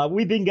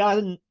 We've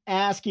been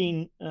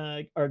asking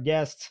our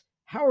guests,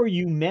 how are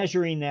you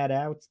measuring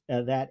that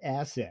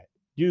asset?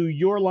 Do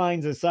your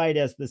lines of sight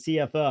as the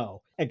CFO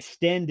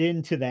extend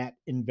into that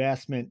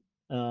investment?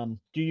 Do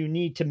you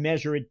need to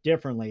measure it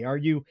differently? Are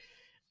you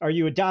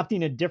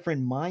adopting a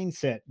different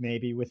mindset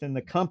maybe within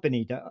the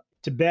company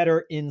to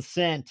better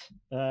incent,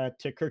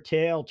 to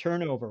curtail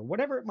turnover,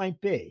 whatever it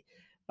might be?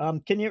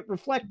 Can you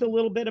reflect a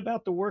little bit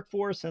about the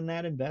workforce and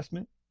that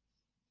investment?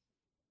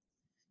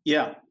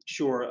 Yeah,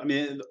 sure. I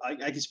mean,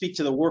 I can speak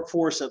to the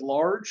workforce at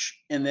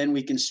large, and then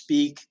we can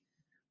speak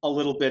a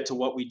little bit to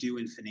what we do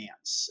in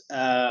finance.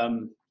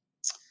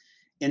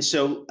 And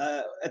so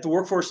at the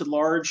workforce at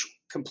large,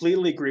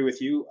 completely agree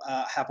with you,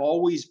 have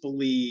always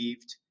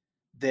believed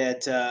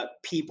that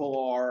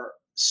people are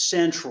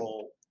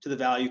central to the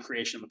value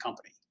creation of a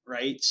company,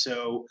 right?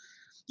 So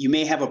you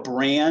may have a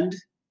brand,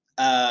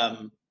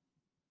 and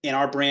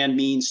our brand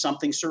means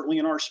something certainly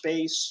in our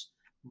space.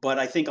 But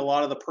I think a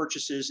lot of the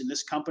purchases in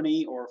this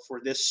company or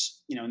for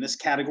this, in this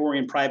category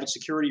in private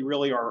security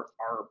really are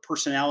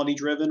personality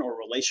driven or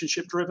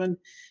relationship driven.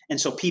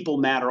 And so people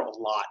matter a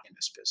lot in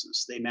this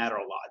business. They matter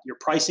a lot. Your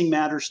pricing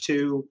matters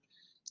too.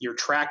 your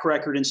track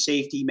record in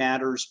safety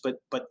matters, but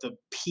the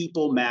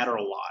people matter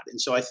a lot. And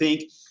so I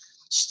think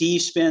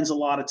Steve spends a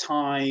lot of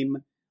time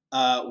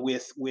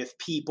with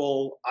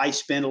people. I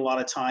spend a lot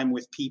of time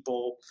with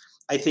people.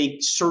 I think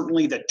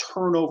certainly the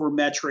turnover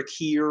metric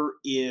here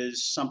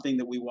is something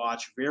that we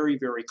watch very,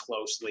 very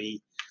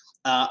closely.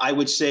 I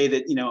would say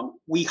that,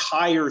 we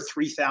hire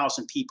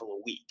 3,000 people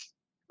a week,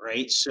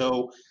 right?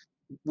 So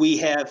we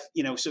have,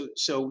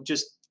 so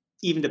just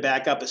even to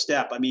back up a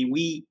step, I mean,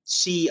 we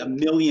see 1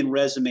 million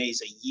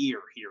resumes a year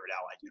here at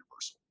Allied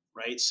Universal,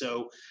 right?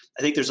 So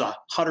I think there's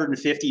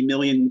 150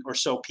 million or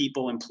so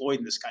people employed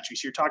in this country.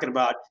 So you're talking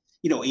about,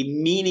 a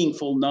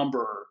meaningful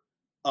number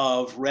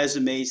of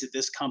resumes that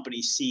this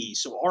company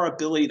sees. So our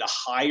ability to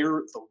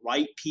hire the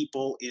right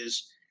people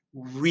is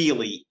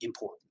really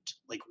important,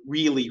 like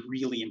really,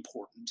 really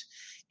important.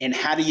 And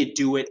how do you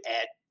do it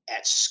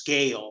at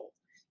scale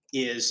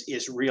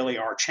is really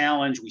our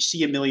challenge. We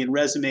see 1 million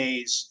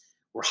resumes.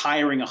 We're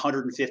hiring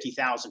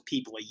 150,000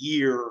 people a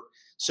year.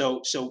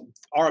 So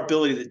our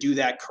ability to do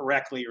that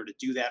correctly or to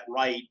do that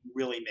right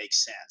really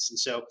makes sense. And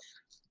so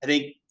I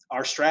think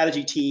our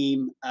strategy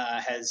team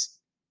has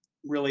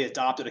really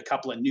adopted a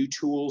couple of new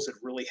tools that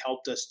really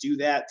helped us do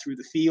that through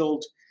the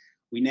field.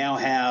 We now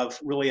have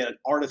really an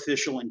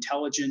artificial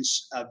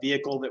intelligence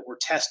vehicle that we're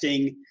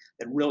testing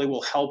that really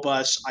will help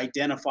us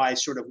identify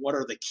sort of what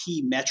are the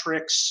key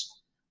metrics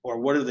or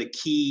what are the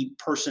key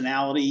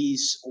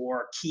personalities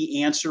or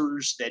key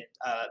answers that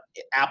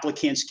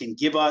applicants can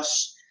give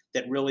us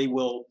that really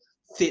will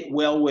fit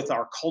well with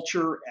our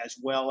culture, as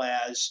well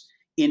as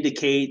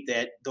indicate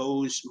that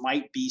those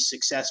might be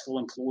successful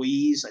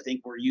employees. I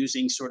think we're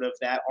using sort of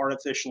that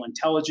artificial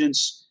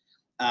intelligence.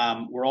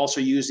 We're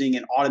also using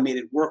an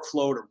automated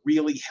workflow to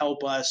really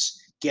help us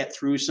get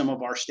through some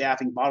of our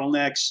staffing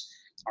bottlenecks.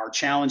 Our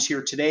challenge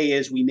here today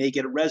is we may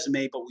get a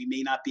resume, but we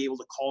may not be able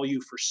to call you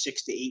for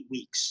 6 to 8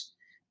 weeks.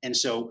 And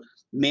so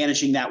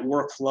managing that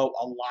workflow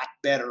a lot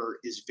better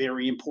is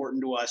very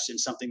important to us and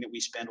something that we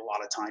spend a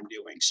lot of time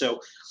doing.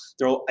 So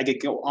I could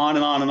go on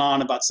and on and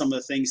on about some of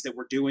the things that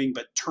we're doing,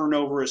 but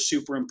turnover is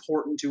super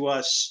important to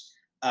us.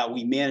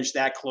 We manage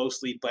that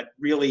closely, but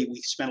really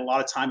we spend a lot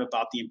of time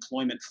about the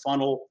employment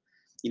funnel.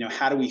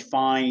 How do we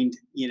find,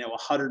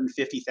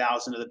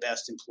 150,000 of the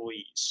best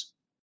employees?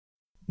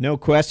 No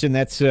question.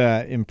 That's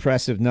an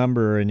impressive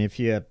number. And if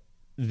you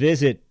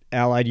visit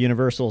Allied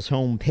Universal's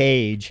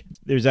homepage,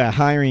 there's a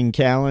hiring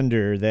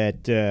calendar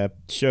that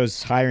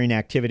shows hiring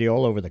activity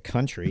all over the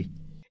country.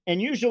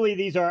 And usually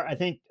these are, I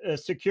think,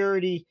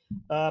 security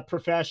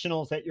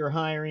professionals that you're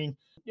hiring.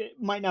 It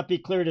might not be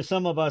clear to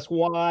some of us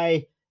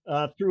why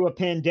through a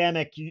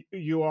pandemic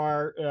you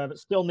are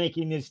still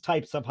making these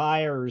types of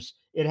hires.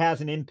 It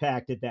hasn't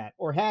impacted that,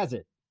 or has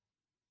it?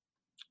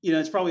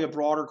 It's probably a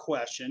broader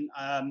question.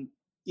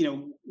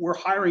 We're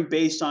hiring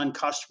based on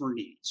customer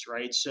needs,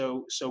 right?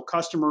 So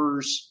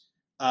customers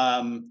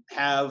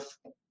have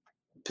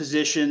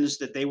positions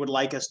that they would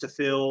like us to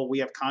fill. We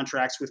have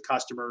contracts with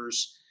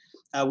customers.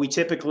 We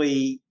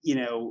typically,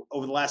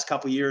 over the last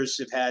couple of years,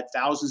 have had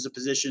thousands of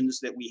positions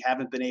that we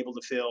haven't been able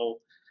to fill.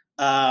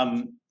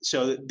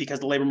 So because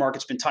the labor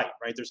market's been tight,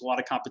 right? There's a lot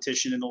of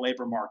competition in the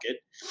labor market.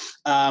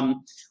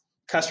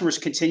 Customers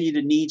continue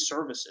to need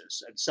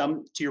services. And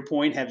some, to your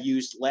point, have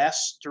used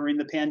less during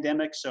the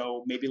pandemic.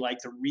 So maybe like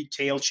the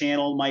retail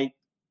channel might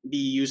be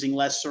using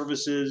less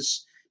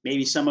services.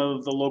 Maybe some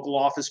of the local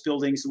office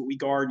buildings that we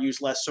guard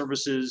use less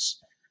services.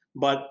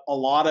 But a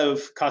lot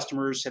of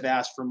customers have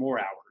asked for more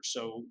hours.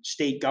 So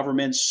state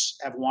governments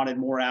have wanted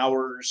more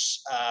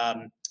hours.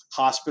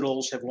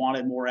 Hospitals have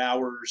wanted more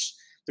hours.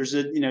 There's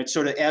it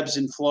sort of ebbs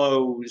and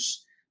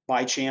flows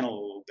by channel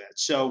a little bit.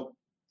 So,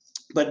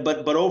 but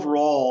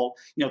overall,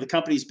 the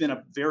company's been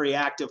a very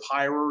active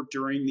hirer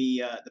during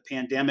the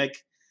pandemic.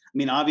 I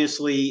mean,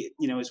 obviously,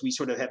 as we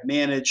sort of have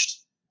managed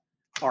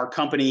our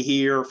company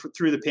here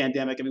through the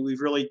pandemic, I mean,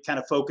 we've really kind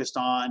of focused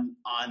on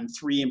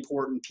 3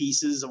 important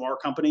pieces of our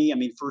company. I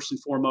mean, first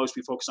and foremost,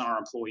 we focus on our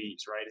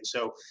employees, right? And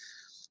so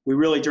we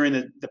really, during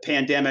the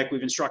pandemic,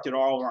 we've instructed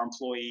all of our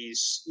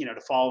employees,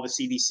 to follow the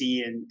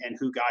CDC and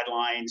WHO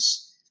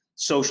guidelines.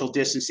 Social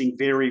distancing,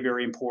 very,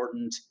 very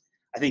important.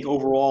 I think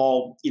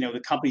overall,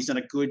 the company's done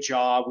a good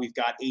job. We've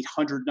got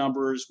 800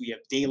 numbers. We have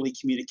daily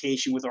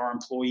communication with our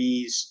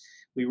employees.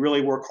 We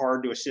really work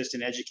hard to assist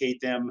and educate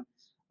them.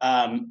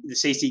 The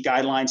safety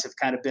guidelines have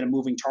kind of been a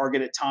moving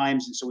target at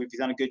times, and so we've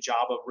done a good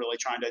job of really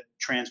trying to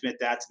transmit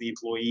that to the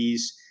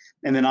employees.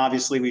 And then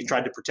obviously we've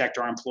tried to protect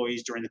our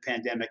employees during the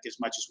pandemic as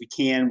much as we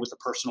can with the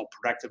personal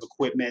protective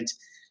equipment.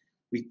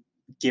 We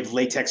give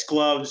latex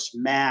gloves,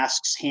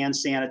 masks, hand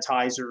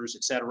sanitizers,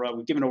 et cetera.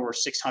 We've given over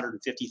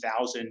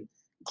 650,000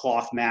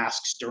 cloth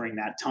masks during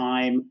that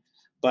time.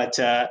 But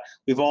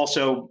we've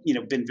also,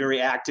 been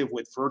very active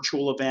with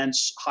virtual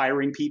events,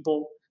 hiring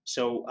people.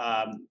 So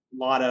a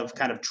lot of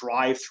kind of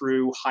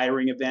drive-through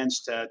hiring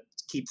events to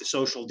keep the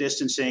social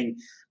distancing.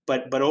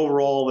 But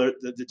overall,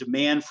 the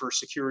demand for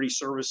security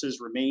services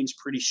remains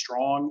pretty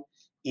strong,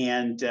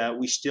 and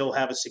we still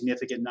have a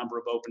significant number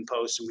of open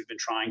posts, and we've been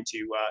trying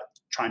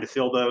to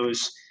fill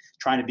those,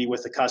 trying to be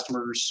with the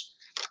customers.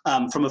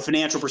 From a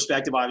financial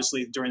perspective,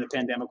 obviously, during the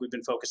pandemic, we've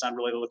been focused on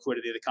really the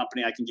liquidity of the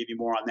company. I can give you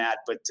more on that,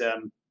 but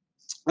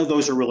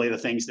those are really the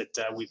things that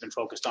we've been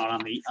focused on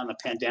the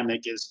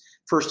pandemic. Is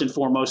first and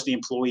foremost the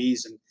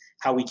employees and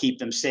how we keep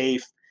them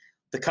safe.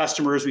 The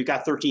customers, we've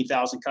got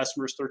 13,000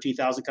 customers.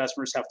 13,000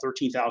 customers have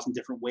 13,000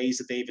 different ways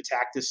that they've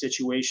attacked this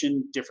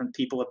situation. Different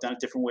people have done it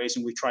different ways,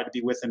 and we've tried to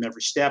be with them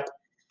every step.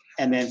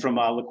 And then from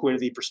a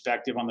liquidity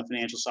perspective on the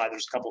financial side,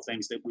 there's a couple of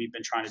things that we've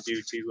been trying to do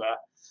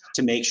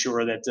to make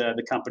sure that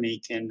the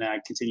company can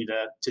continue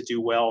to do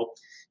well.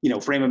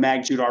 Frame of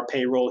magnitude, our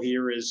payroll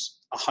here is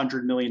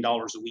 $100 million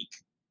a week.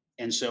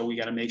 And so we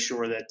got to make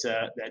sure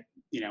that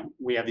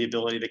we have the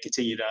ability to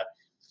continue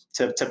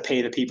to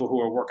pay the people who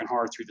are working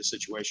hard through the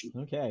situation.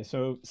 Okay,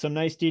 so some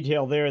nice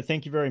detail there.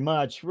 Thank you very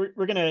much. We're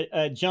going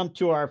to jump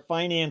to our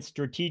finance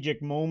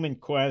strategic moment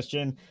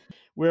question,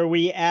 where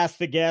we ask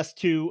the guests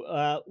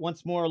to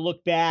once more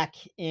look back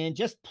and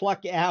just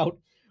pluck out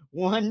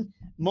one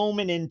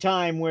moment in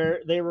time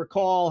where they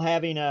recall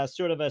having a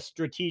sort of a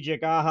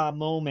strategic aha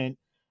moment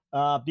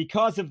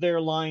because of their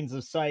lines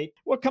of sight.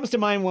 What comes to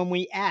mind when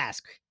we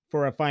ask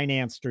for a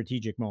finance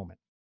strategic moment?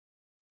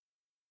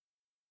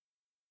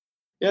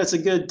 Yeah, it's a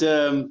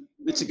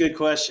good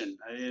question.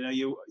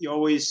 You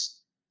always,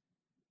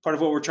 part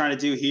of what we're trying to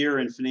do here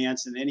in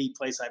finance and any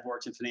place I've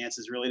worked in finance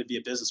is really to be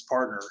a business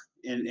partner,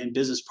 and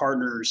business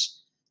partners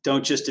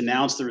don't just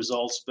announce the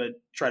results, but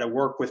try to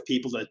work with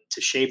people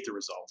to shape the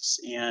results.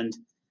 And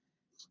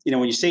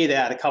when you say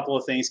that, a couple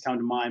of things come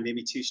to mind,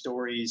 maybe two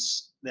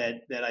stories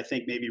that I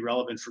think may be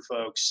relevant for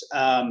folks.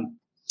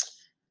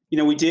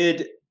 We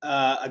did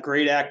a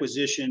great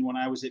acquisition when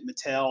I was at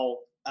Mattel.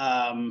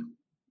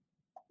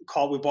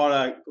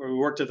 We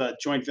worked with a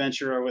joint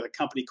venture with a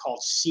company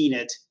called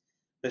CNET.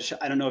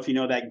 I don't know if you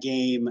know that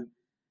game,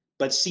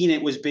 but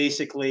CNET was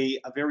basically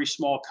a very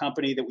small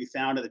company that we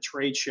found at a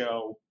trade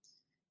show.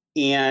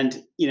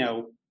 And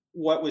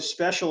what was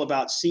special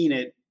about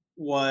CNET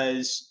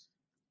was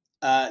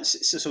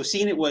so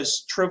CNET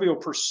was Trivial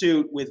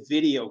Pursuit with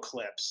video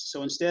clips.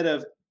 So instead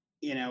of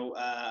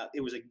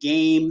it was a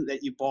game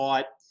that you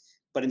bought,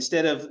 but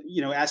instead of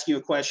asking you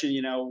a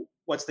question,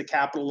 what's the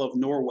capital of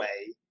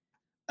Norway?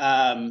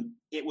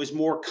 It was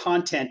more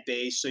content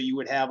based. So you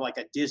would have like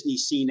a Disney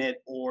CNET,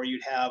 or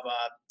you'd have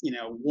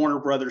Warner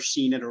Brothers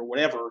CNET or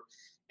whatever.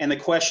 And the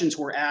questions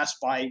were asked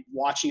by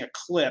watching a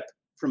clip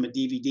from a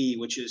DVD,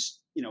 which is,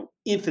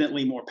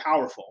 infinitely more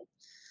powerful.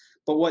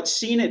 But what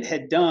CNET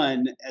had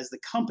done as the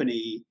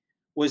company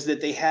was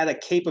that they had a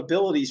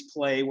capabilities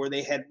play where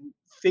they had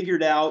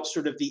figured out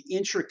sort of the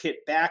intricate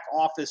back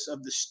office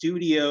of the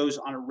studios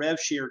on a rev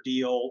share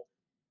deal,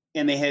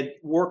 and they had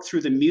worked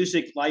through the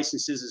music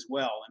licenses as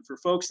well. And for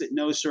folks that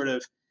know sort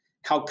of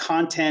how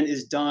content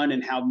is done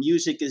and how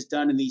music is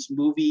done in these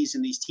movies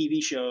and these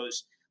TV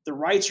shows, the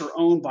rights are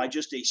owned by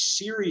just a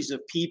series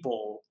of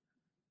people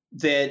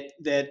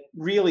that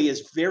really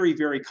is very,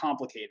 very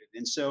complicated.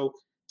 And so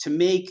to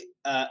make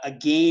a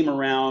game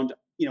around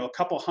a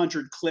couple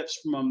hundred clips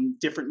from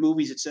different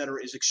movies, et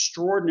cetera, is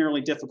extraordinarily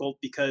difficult,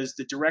 because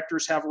the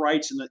directors have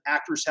rights and the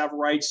actors have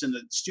rights and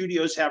the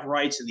studios have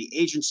rights and the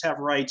agents have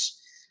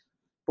rights.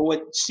 But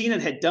what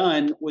CNET had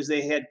done was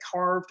they had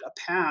carved a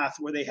path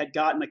where they had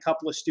gotten a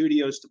couple of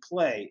studios to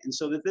play. And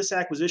so that this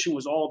acquisition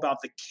was all about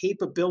the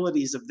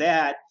capabilities of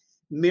that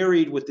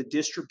married with the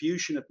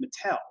distribution of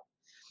Mattel.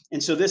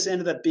 And so this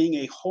ended up being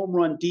a home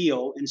run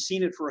deal, and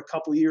CNET for a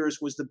couple of years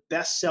was the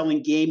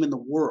best-selling game in the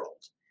world.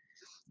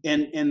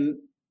 And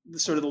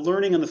sort of the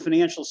learning on the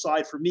financial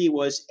side for me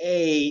was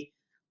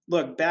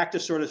look back to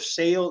sort of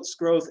sales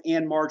growth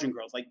and margin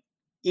growth. Like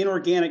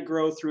inorganic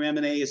growth through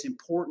M&A is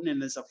important.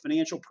 And as a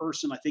financial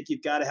person, I think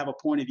you've got to have a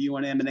point of view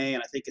on M&A,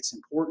 and I think it's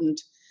important.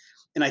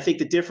 And I think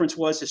the difference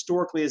was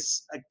historically,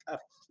 as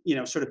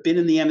sort of been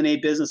in the M&A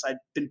business, I've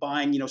been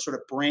buying, sort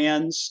of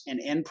brands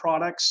and end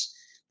products.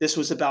 This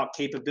was about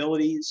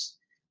capabilities.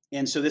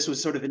 And so this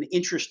was sort of an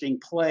interesting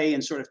play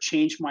and sort of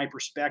changed my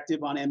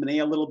perspective on M&A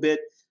a little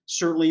bit.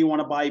 Certainly you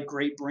want to buy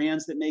great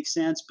brands that make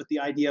sense, but the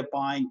idea of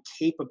buying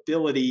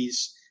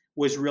capabilities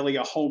was really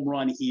a home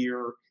run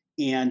here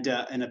and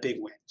a big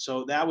win.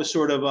 So that was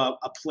sort of a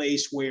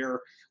place where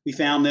we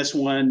found this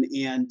one,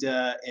 and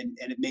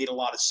it made a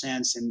lot of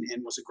sense and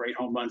was a great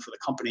home run for the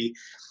company.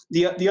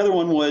 The other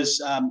one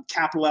was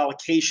capital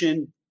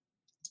allocation.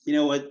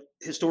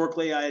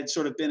 Historically I had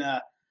sort of been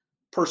a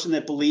person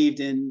that believed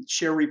in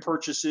share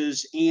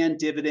repurchases and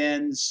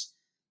dividends.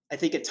 I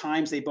think at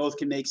times they both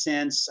can make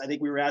sense. I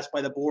think we were asked by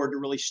the board to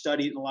really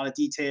study it in a lot of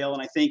detail.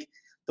 And I think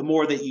the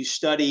more that you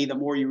study, the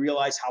more you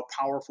realize how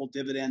powerful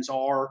dividends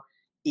are.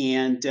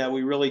 And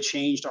we really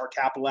changed our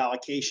capital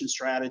allocation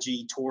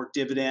strategy toward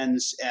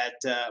dividends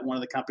at one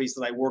of the companies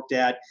that I worked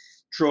at,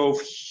 drove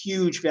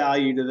huge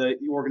value to the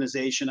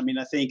organization. I mean,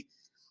 I think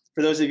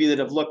for those of you that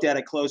have looked at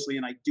it closely,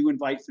 and I do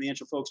invite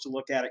financial folks to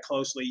look at it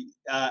closely,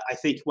 I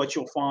think what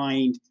you'll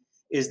find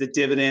is that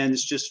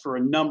dividends, just for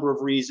a number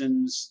of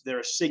reasons,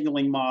 they're a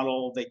signaling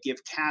model. They give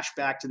cash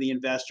back to the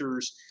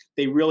investors.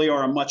 They really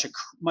are a much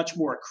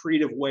more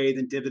accretive way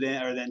than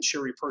dividend or than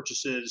share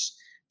repurchases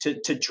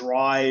to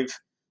drive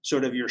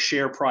sort of your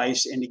share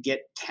price and to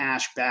get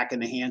cash back in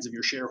the hands of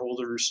your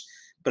shareholders.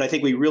 But I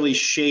think we really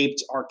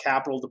shaped our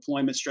capital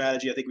deployment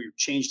strategy. I think we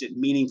changed it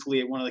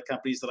meaningfully at one of the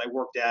companies that I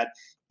worked at.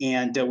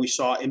 And we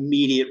saw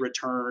immediate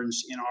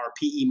returns in our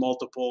PE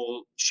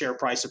multiple, share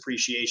price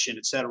appreciation,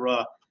 et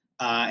cetera.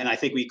 And I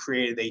think we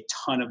created a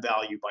ton of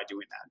value by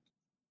doing that.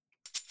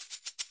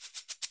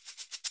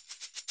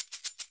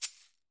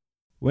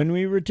 When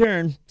we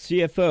return,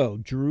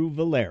 CFO Drew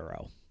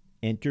Vollero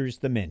enters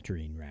the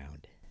mentoring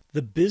round.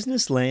 The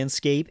business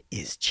landscape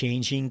is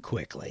changing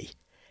quickly.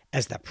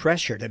 As the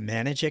pressure to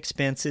manage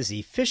expenses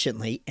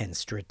efficiently and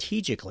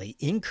strategically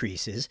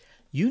increases,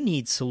 you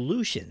need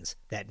solutions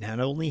that not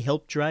only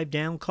help drive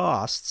down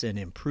costs and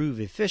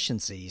improve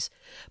efficiencies,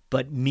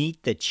 but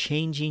meet the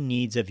changing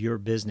needs of your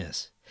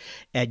business.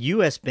 At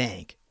U.S.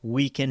 Bank,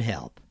 we can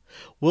help.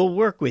 We'll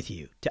work with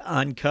you to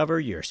uncover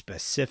your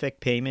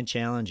specific payment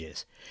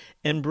challenges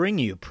and bring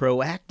you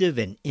proactive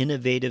and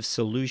innovative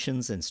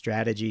solutions and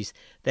strategies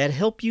that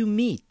help you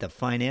meet the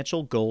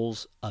financial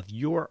goals of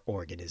your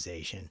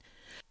organization.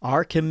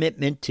 Our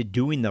commitment to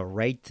doing the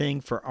right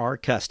thing for our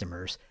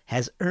customers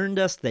has earned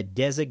us the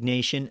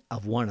designation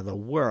of one of the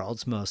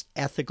world's most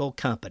ethical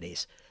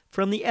companies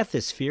from the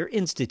Ethisphere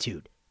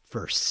Institute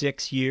for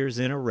 6 years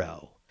in a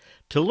row.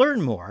 To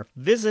learn more,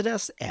 visit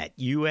us at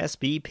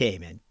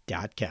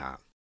usbpayment.com.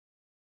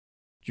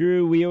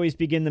 Drew, we always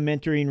begin the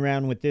mentoring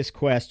round with this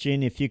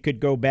question. If you could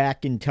go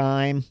back in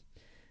time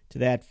to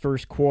that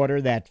first quarter,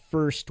 that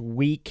first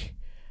week,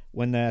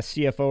 when the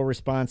CFO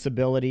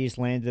responsibilities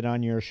landed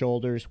on your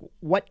shoulders,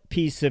 what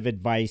piece of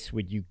advice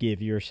would you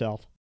give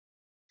yourself?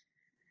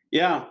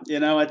 Yeah,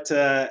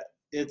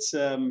 it's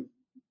been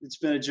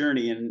a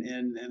journey,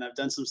 and I've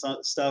done some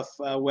stuff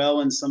well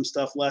and some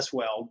stuff less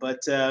well. But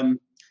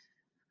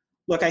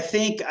look, I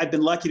think I've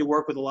been lucky to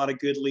work with a lot of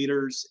good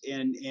leaders,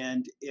 and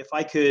if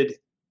I could,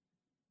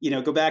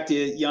 go back to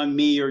young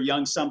me or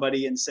young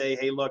somebody and say,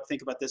 hey, look,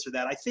 think about this or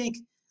that. I think,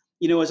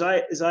 as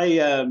I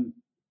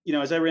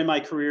ran my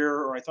career,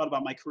 or I thought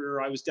about my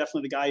career, I was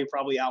definitely the guy who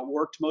probably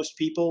outworked most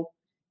people,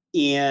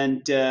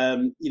 and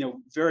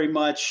very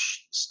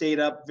much stayed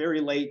up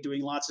very late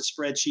doing lots of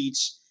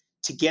spreadsheets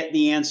to get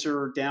the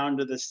answer down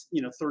to this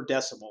third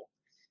decimal.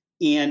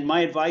 And my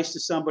advice to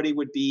somebody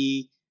would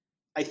be,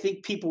 I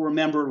think people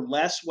remember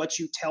less what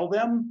you tell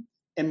them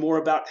and more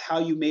about how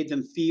you made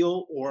them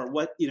feel, or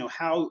what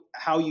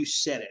how you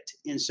said it.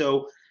 And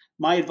so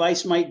my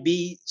advice might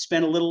be,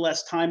 spend a little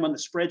less time on the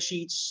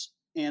spreadsheets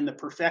and the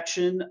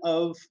perfection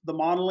of the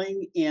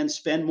modeling, and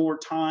spend more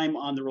time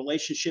on the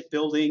relationship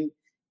building,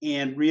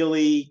 and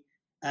really,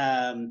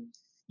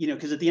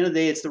 because at the end of the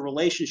day, it's the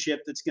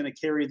relationship that's going to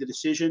carry the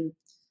decision.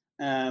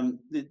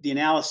 The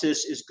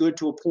analysis is good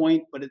to a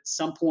point, but at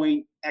some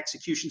point,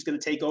 execution is going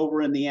to take over,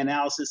 and the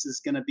analysis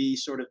is going to be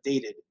sort of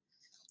dated.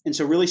 And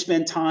so, really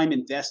spend time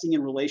investing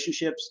in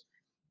relationships.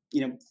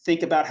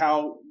 Think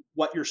about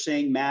what you're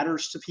saying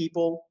matters to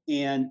people,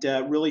 and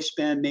really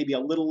spend maybe a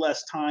little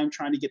less time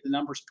trying to get the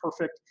numbers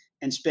perfect,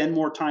 and spend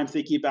more time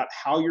thinking about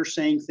how you're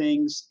saying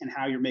things and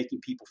how you're making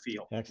people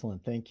feel.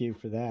 Excellent. Thank you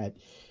for that.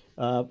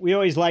 We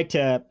always like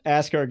to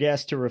ask our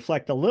guests to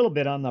reflect a little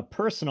bit on the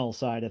personal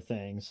side of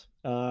things,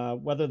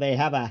 whether they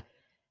have a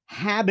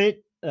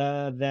habit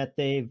that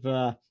they've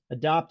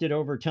adopted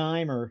over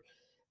time, or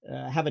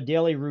have a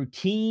daily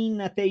routine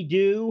that they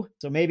do.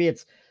 So maybe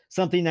it's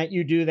something that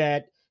you do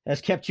that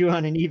has kept you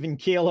on an even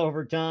keel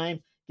over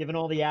time, given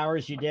all the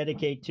hours you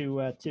dedicate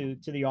to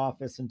the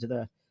office and to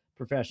the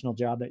professional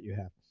job that you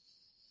have.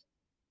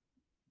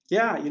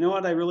 Yeah, you know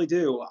what? I really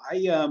do.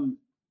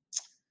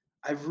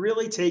 I've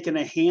really taken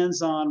a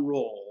hands-on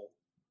role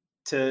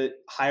to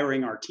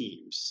hiring our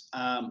teams.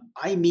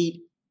 I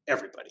meet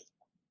everybody.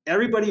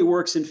 Everybody who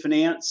works in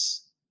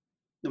finance,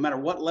 no matter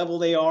what level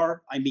they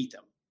are, I meet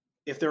them.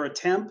 If they're a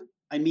temp,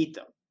 I meet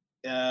them.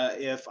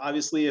 If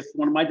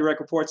one of my direct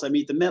reports, I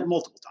meet them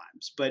multiple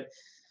times. But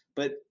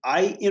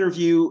I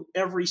interview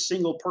every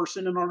single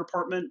person in our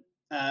department,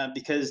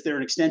 because they're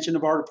an extension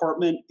of our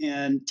department,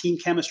 and team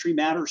chemistry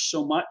matters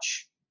so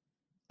much.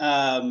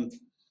 And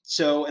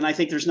I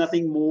think there's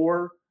nothing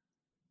more,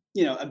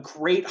 a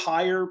great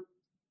hire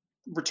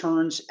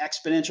returns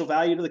exponential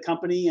value to the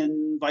company,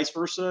 and vice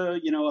versa.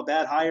 A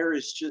bad hire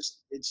is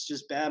it's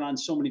just bad on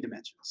so many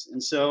dimensions.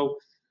 And so,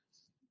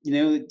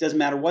 it doesn't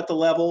matter what the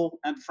level.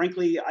 And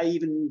frankly, I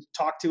even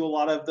talk to a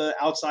lot of the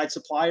outside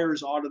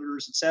suppliers,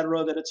 auditors, et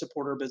cetera, that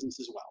support our business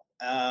as well,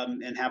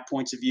 and have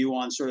points of view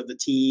on sort of the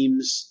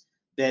teams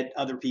that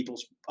other people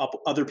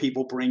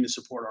bring to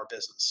support our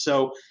business.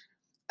 So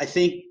I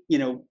think,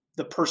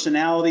 the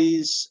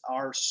personalities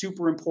are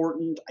super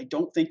important. I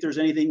don't think there's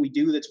anything we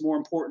do that's more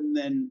important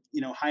than,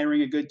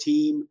 hiring a good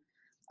team.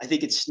 I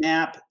think at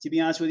Snap, to be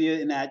honest with you,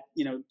 in that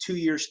 2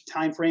 years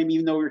time frame,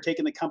 even though we were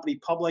taking the company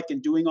public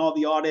and doing all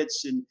the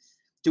audits and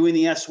doing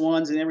the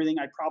S1s and everything,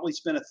 I probably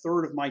spent a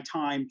third of my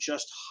time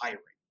just hiring,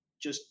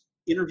 just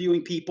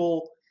interviewing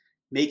people,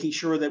 making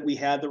sure that we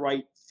had the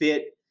right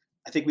fit.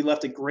 I think we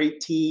left a great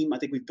team. I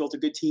think we've built a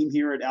good team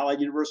here at Allied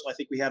Universal. I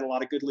think we had a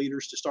lot of good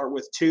leaders to start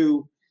with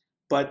too.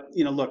 But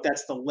look,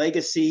 that's the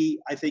legacy,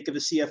 I think, of a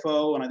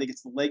CFO, and I think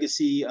it's the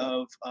legacy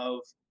of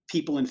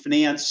people in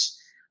finance.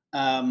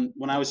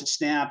 When I was at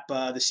Snap,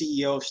 the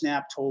CEO of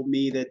Snap told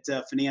me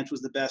that finance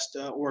was the best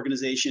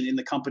organization in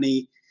the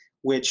company,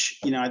 which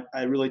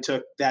I really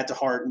took that to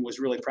heart and was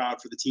really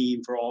proud for the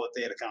team for all that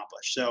they had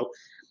accomplished. So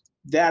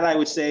that, I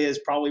would say, is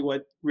probably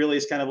what really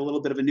is kind of a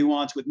little bit of a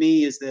nuance with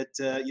me, is that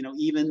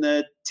even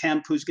the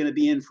temp who's going to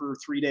be in for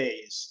 3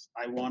 days,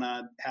 I want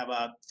to have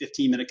a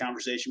 15-minute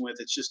conversation with.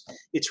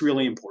 It's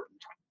really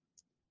important.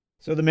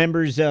 So the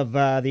members of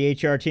the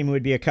HR team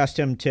would be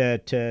accustomed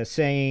to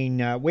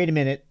saying, wait a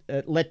minute,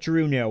 let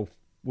Drew know,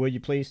 will you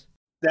please?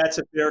 That's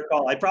a fair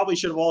call. I probably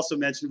should have also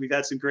mentioned we've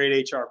had some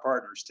great HR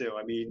partners too.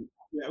 I mean,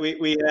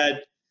 we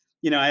had,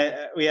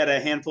 we had a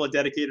handful of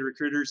dedicated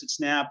recruiters at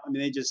Snap. I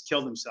mean, they just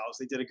killed themselves.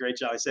 They did a great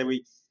job. I say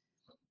we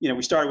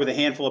started with a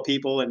handful of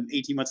people, and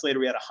 18 months later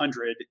we had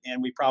 100,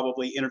 and we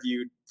probably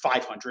interviewed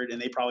 500,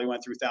 and they probably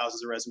went through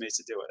thousands of resumes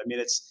to do it. I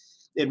mean,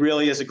 it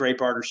really is a great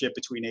partnership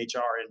between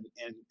HR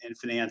and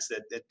finance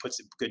that puts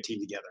a good team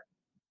together.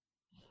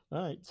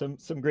 All right,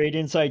 some great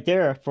insight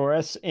there for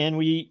us. And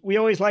we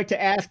always like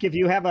to ask if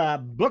you have a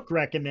book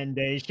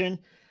recommendation.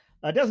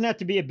 It doesn't have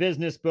to be a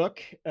business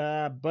book,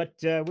 but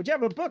would you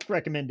have a book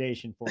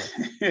recommendation for us?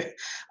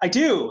 I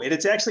do, and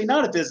it's actually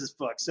not a business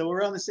book, so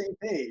we're on the same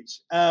page.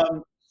 I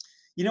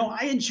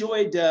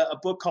enjoyed a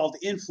book called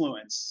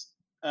Influence,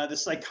 The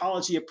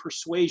Psychology of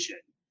Persuasion,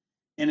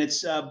 and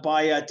it's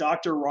by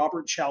Dr.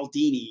 Robert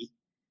Cialdini.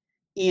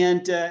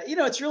 And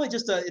it's really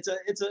just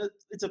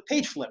it's a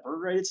page flipper,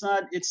 right?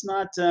 It's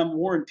not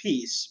War and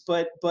Peace,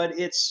 but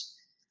it's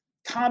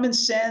common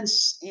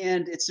sense,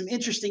 and it's some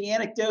interesting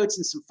anecdotes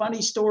and some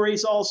funny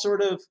stories, all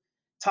sort of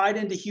tied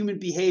into human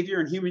behavior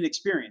and human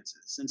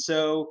experiences. And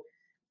so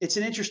it's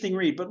an interesting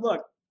read. But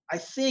look, I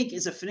think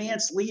as a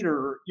finance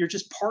leader, you're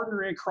just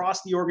partnering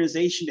across the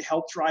organization to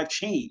help drive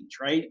change,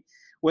 right?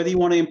 Whether you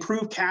want to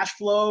improve cash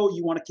flow,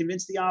 you want to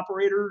convince the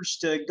operators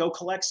to go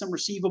collect some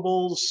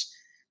receivables,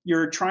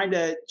 you're trying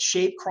to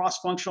shape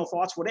cross-functional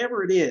thoughts,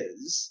 whatever it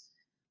is,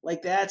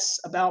 like that's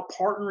about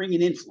partnering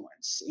and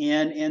influence.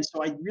 And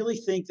so I really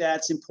think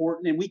that's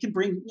important. And we can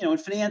bring, in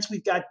finance,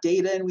 we've got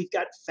data and we've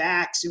got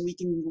facts, and we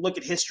can look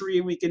at history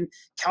and we can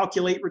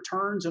calculate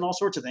returns and all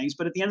sorts of things.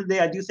 But at the end of the day,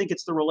 I do think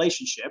it's the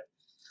relationship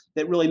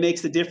that really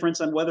makes the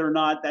difference on whether or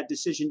not that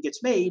decision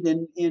gets made.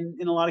 And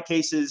in a lot of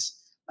cases,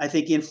 I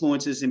think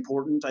influence is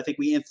important. I think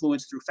we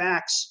influence through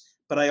facts,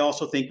 but I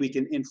also think we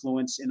can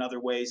influence in other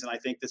ways. And I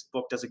think this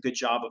book does a good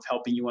job of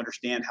helping you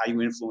understand how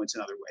you influence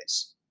in other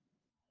ways.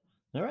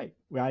 All right.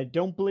 Well, I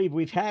don't believe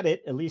we've had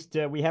it. At least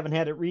we haven't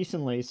had it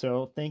recently.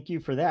 So thank you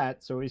for that.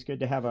 It's always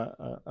good to have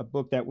a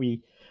book that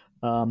we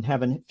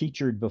haven't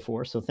featured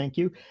before. So thank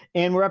you.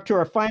 And we're up to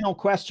our final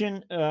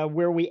question,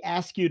 where we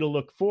ask you to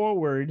look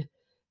forward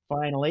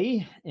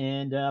finally.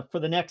 And for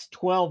the next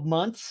 12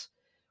 months,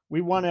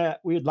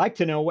 we'd like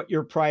to know what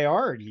your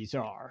priorities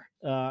are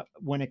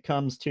when it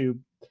comes to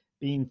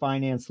being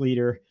finance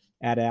leader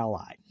at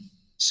Ally.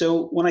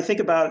 So when I think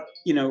about,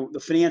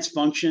 the finance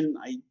function,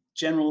 I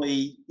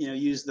generally,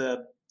 use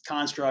the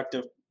construct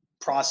of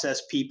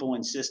process, people,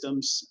 and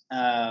systems.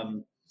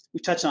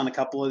 We've touched on a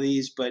couple of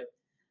these, but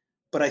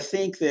I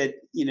think that,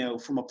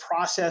 from a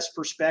process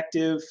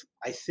perspective,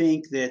 I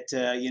think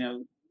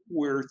that,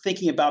 we're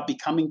thinking about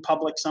becoming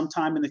public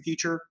sometime in the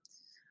future.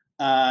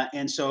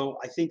 And so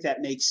I think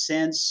that makes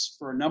sense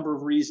for a number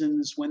of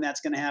reasons. When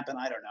that's going to happen,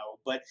 I don't know.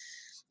 But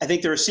I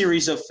think there are a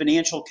series of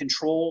financial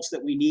controls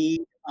that we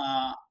need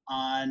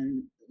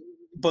on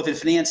both in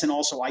finance and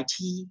also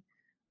IT.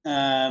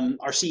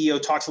 Our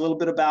CEO talks a little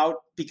bit about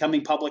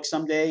becoming public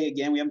someday.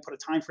 Again, we haven't put a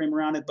time frame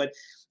around it, but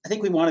I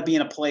think we want to be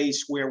in a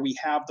place where we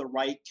have the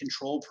right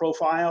control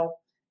profile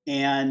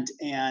and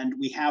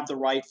we have the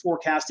right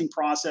forecasting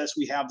process.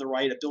 We have the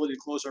right ability to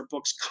close our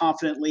books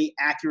confidently,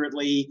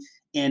 accurately,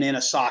 and in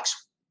a SOX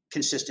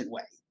consistent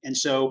way. And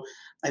so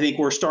I think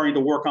we're starting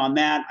to work on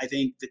that. I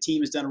think the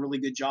team has done a really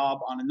good job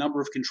on a number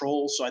of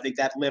controls. So I think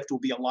that lift will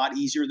be a lot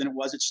easier than it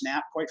was at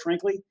Snap, quite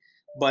frankly.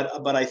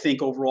 But I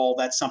think overall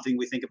that's something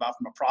we think about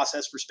from a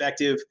process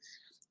perspective.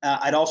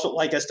 I'd also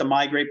like us to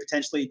migrate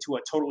potentially to a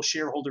total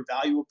shareholder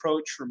value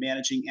approach for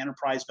managing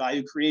enterprise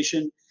value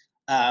creation.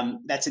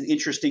 That's an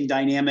interesting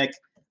dynamic.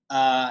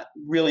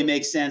 Really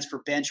makes sense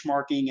for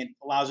benchmarking and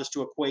allows us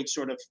to equate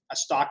sort of a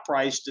stock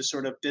price to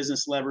sort of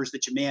business levers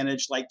that you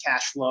manage, like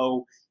cash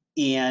flow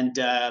and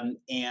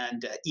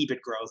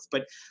EBIT growth.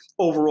 But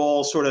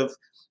overall, sort of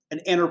an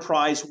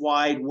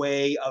enterprise-wide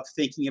way of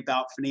thinking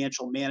about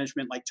financial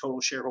management, like total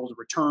shareholder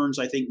returns,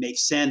 I think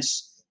makes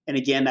sense. And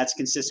again, that's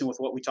consistent with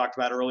what we talked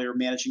about earlier,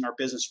 managing our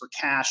business for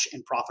cash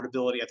and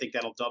profitability. I think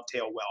that'll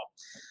dovetail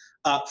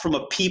well. From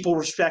a people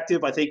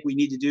perspective, I think we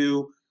need to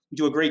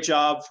do a great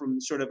job from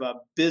sort of a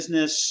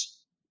business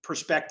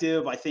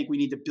perspective. I think we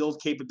need to build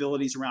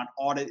capabilities around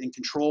audit and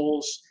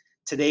controls.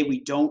 Today,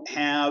 we don't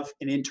have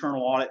an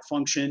internal audit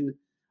function.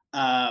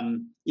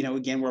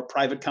 Again, we're a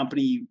private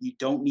company. You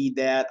don't need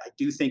that. I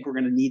do think we're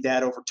going to need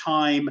that over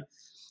time.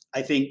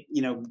 I think,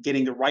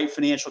 getting the right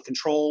financial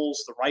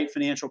controls, the right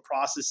financial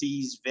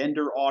processes,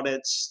 vendor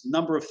audits,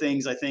 number of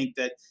things I think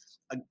that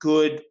a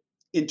good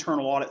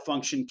internal audit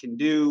function can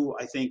do.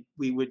 I think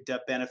we would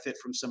benefit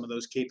from some of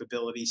those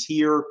capabilities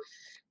here.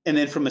 And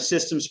then from a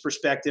systems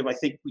perspective, I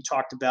think we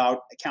talked about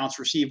accounts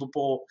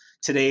receivable.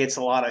 Today, it's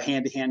a lot of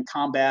hand-to-hand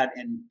combat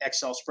and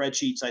Excel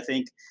spreadsheets. I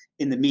think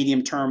in the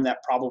medium term, that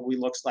probably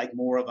looks like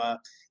more of a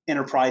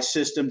enterprise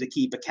system to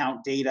keep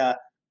account data,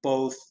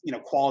 both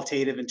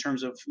qualitative in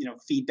terms of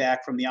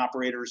feedback from the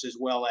operators, as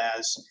well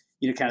as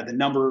kind of the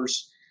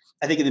numbers.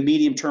 I think in the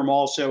medium term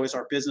also, as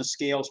our business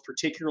scales,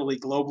 particularly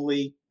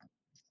globally,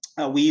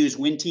 we use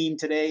WinTeam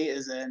today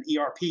as an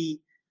ERP.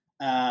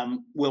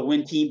 Will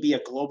WinTeam be a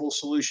global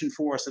solution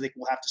for us? I think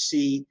we'll have to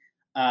see.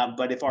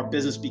 But if our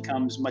business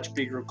becomes much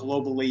bigger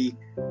globally,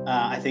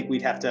 I think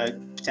we'd have to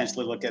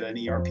potentially look at an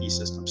ERP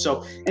system.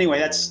 So anyway,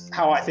 that's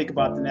how I think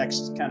about the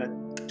next kind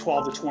of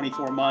 12 to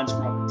 24 months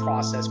from a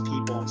process,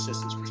 people, and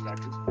systems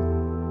perspective.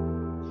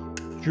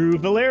 Drew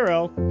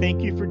Vollero,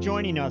 thank you for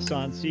joining us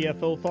on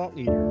CFO Thought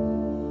Leader.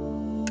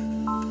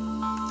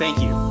 Thank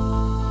you.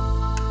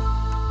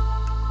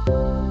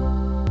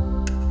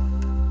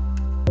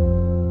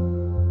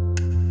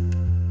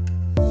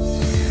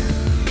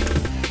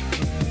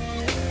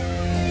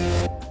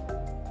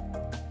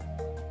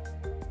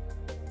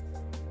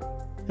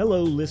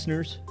 Hello,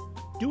 listeners.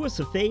 Do us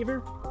a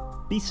favor.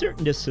 Be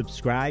certain to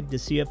subscribe to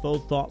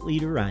CFO Thought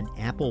Leader on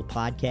Apple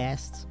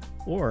Podcasts,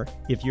 or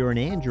if you're an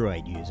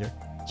Android user,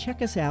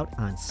 check us out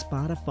on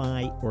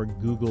Spotify or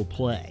Google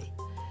Play.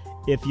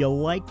 If you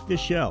like the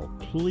show,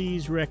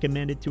 please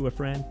recommend it to a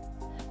friend.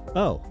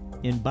 Oh,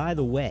 and by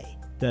the way,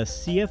 the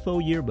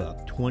CFO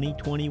Yearbook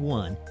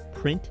 2021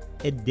 print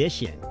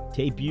edition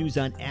debuts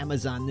on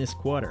Amazon this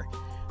quarter,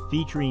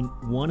 featuring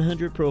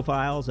 100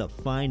 profiles of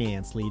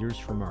finance leaders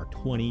from our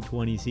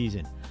 2020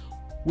 season.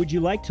 Would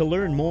you like to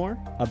learn more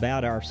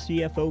about our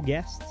CFO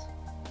guests?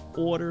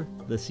 Order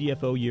the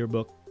CFO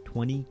Yearbook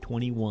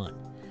 2021.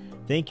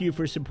 Thank you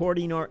for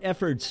supporting our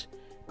efforts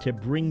to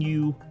bring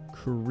you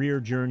career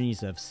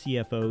journeys of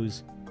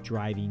CFOs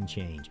driving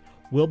change.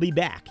 We'll be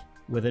back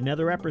with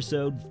another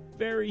episode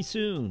very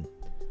soon.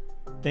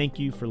 Thank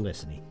you for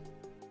listening.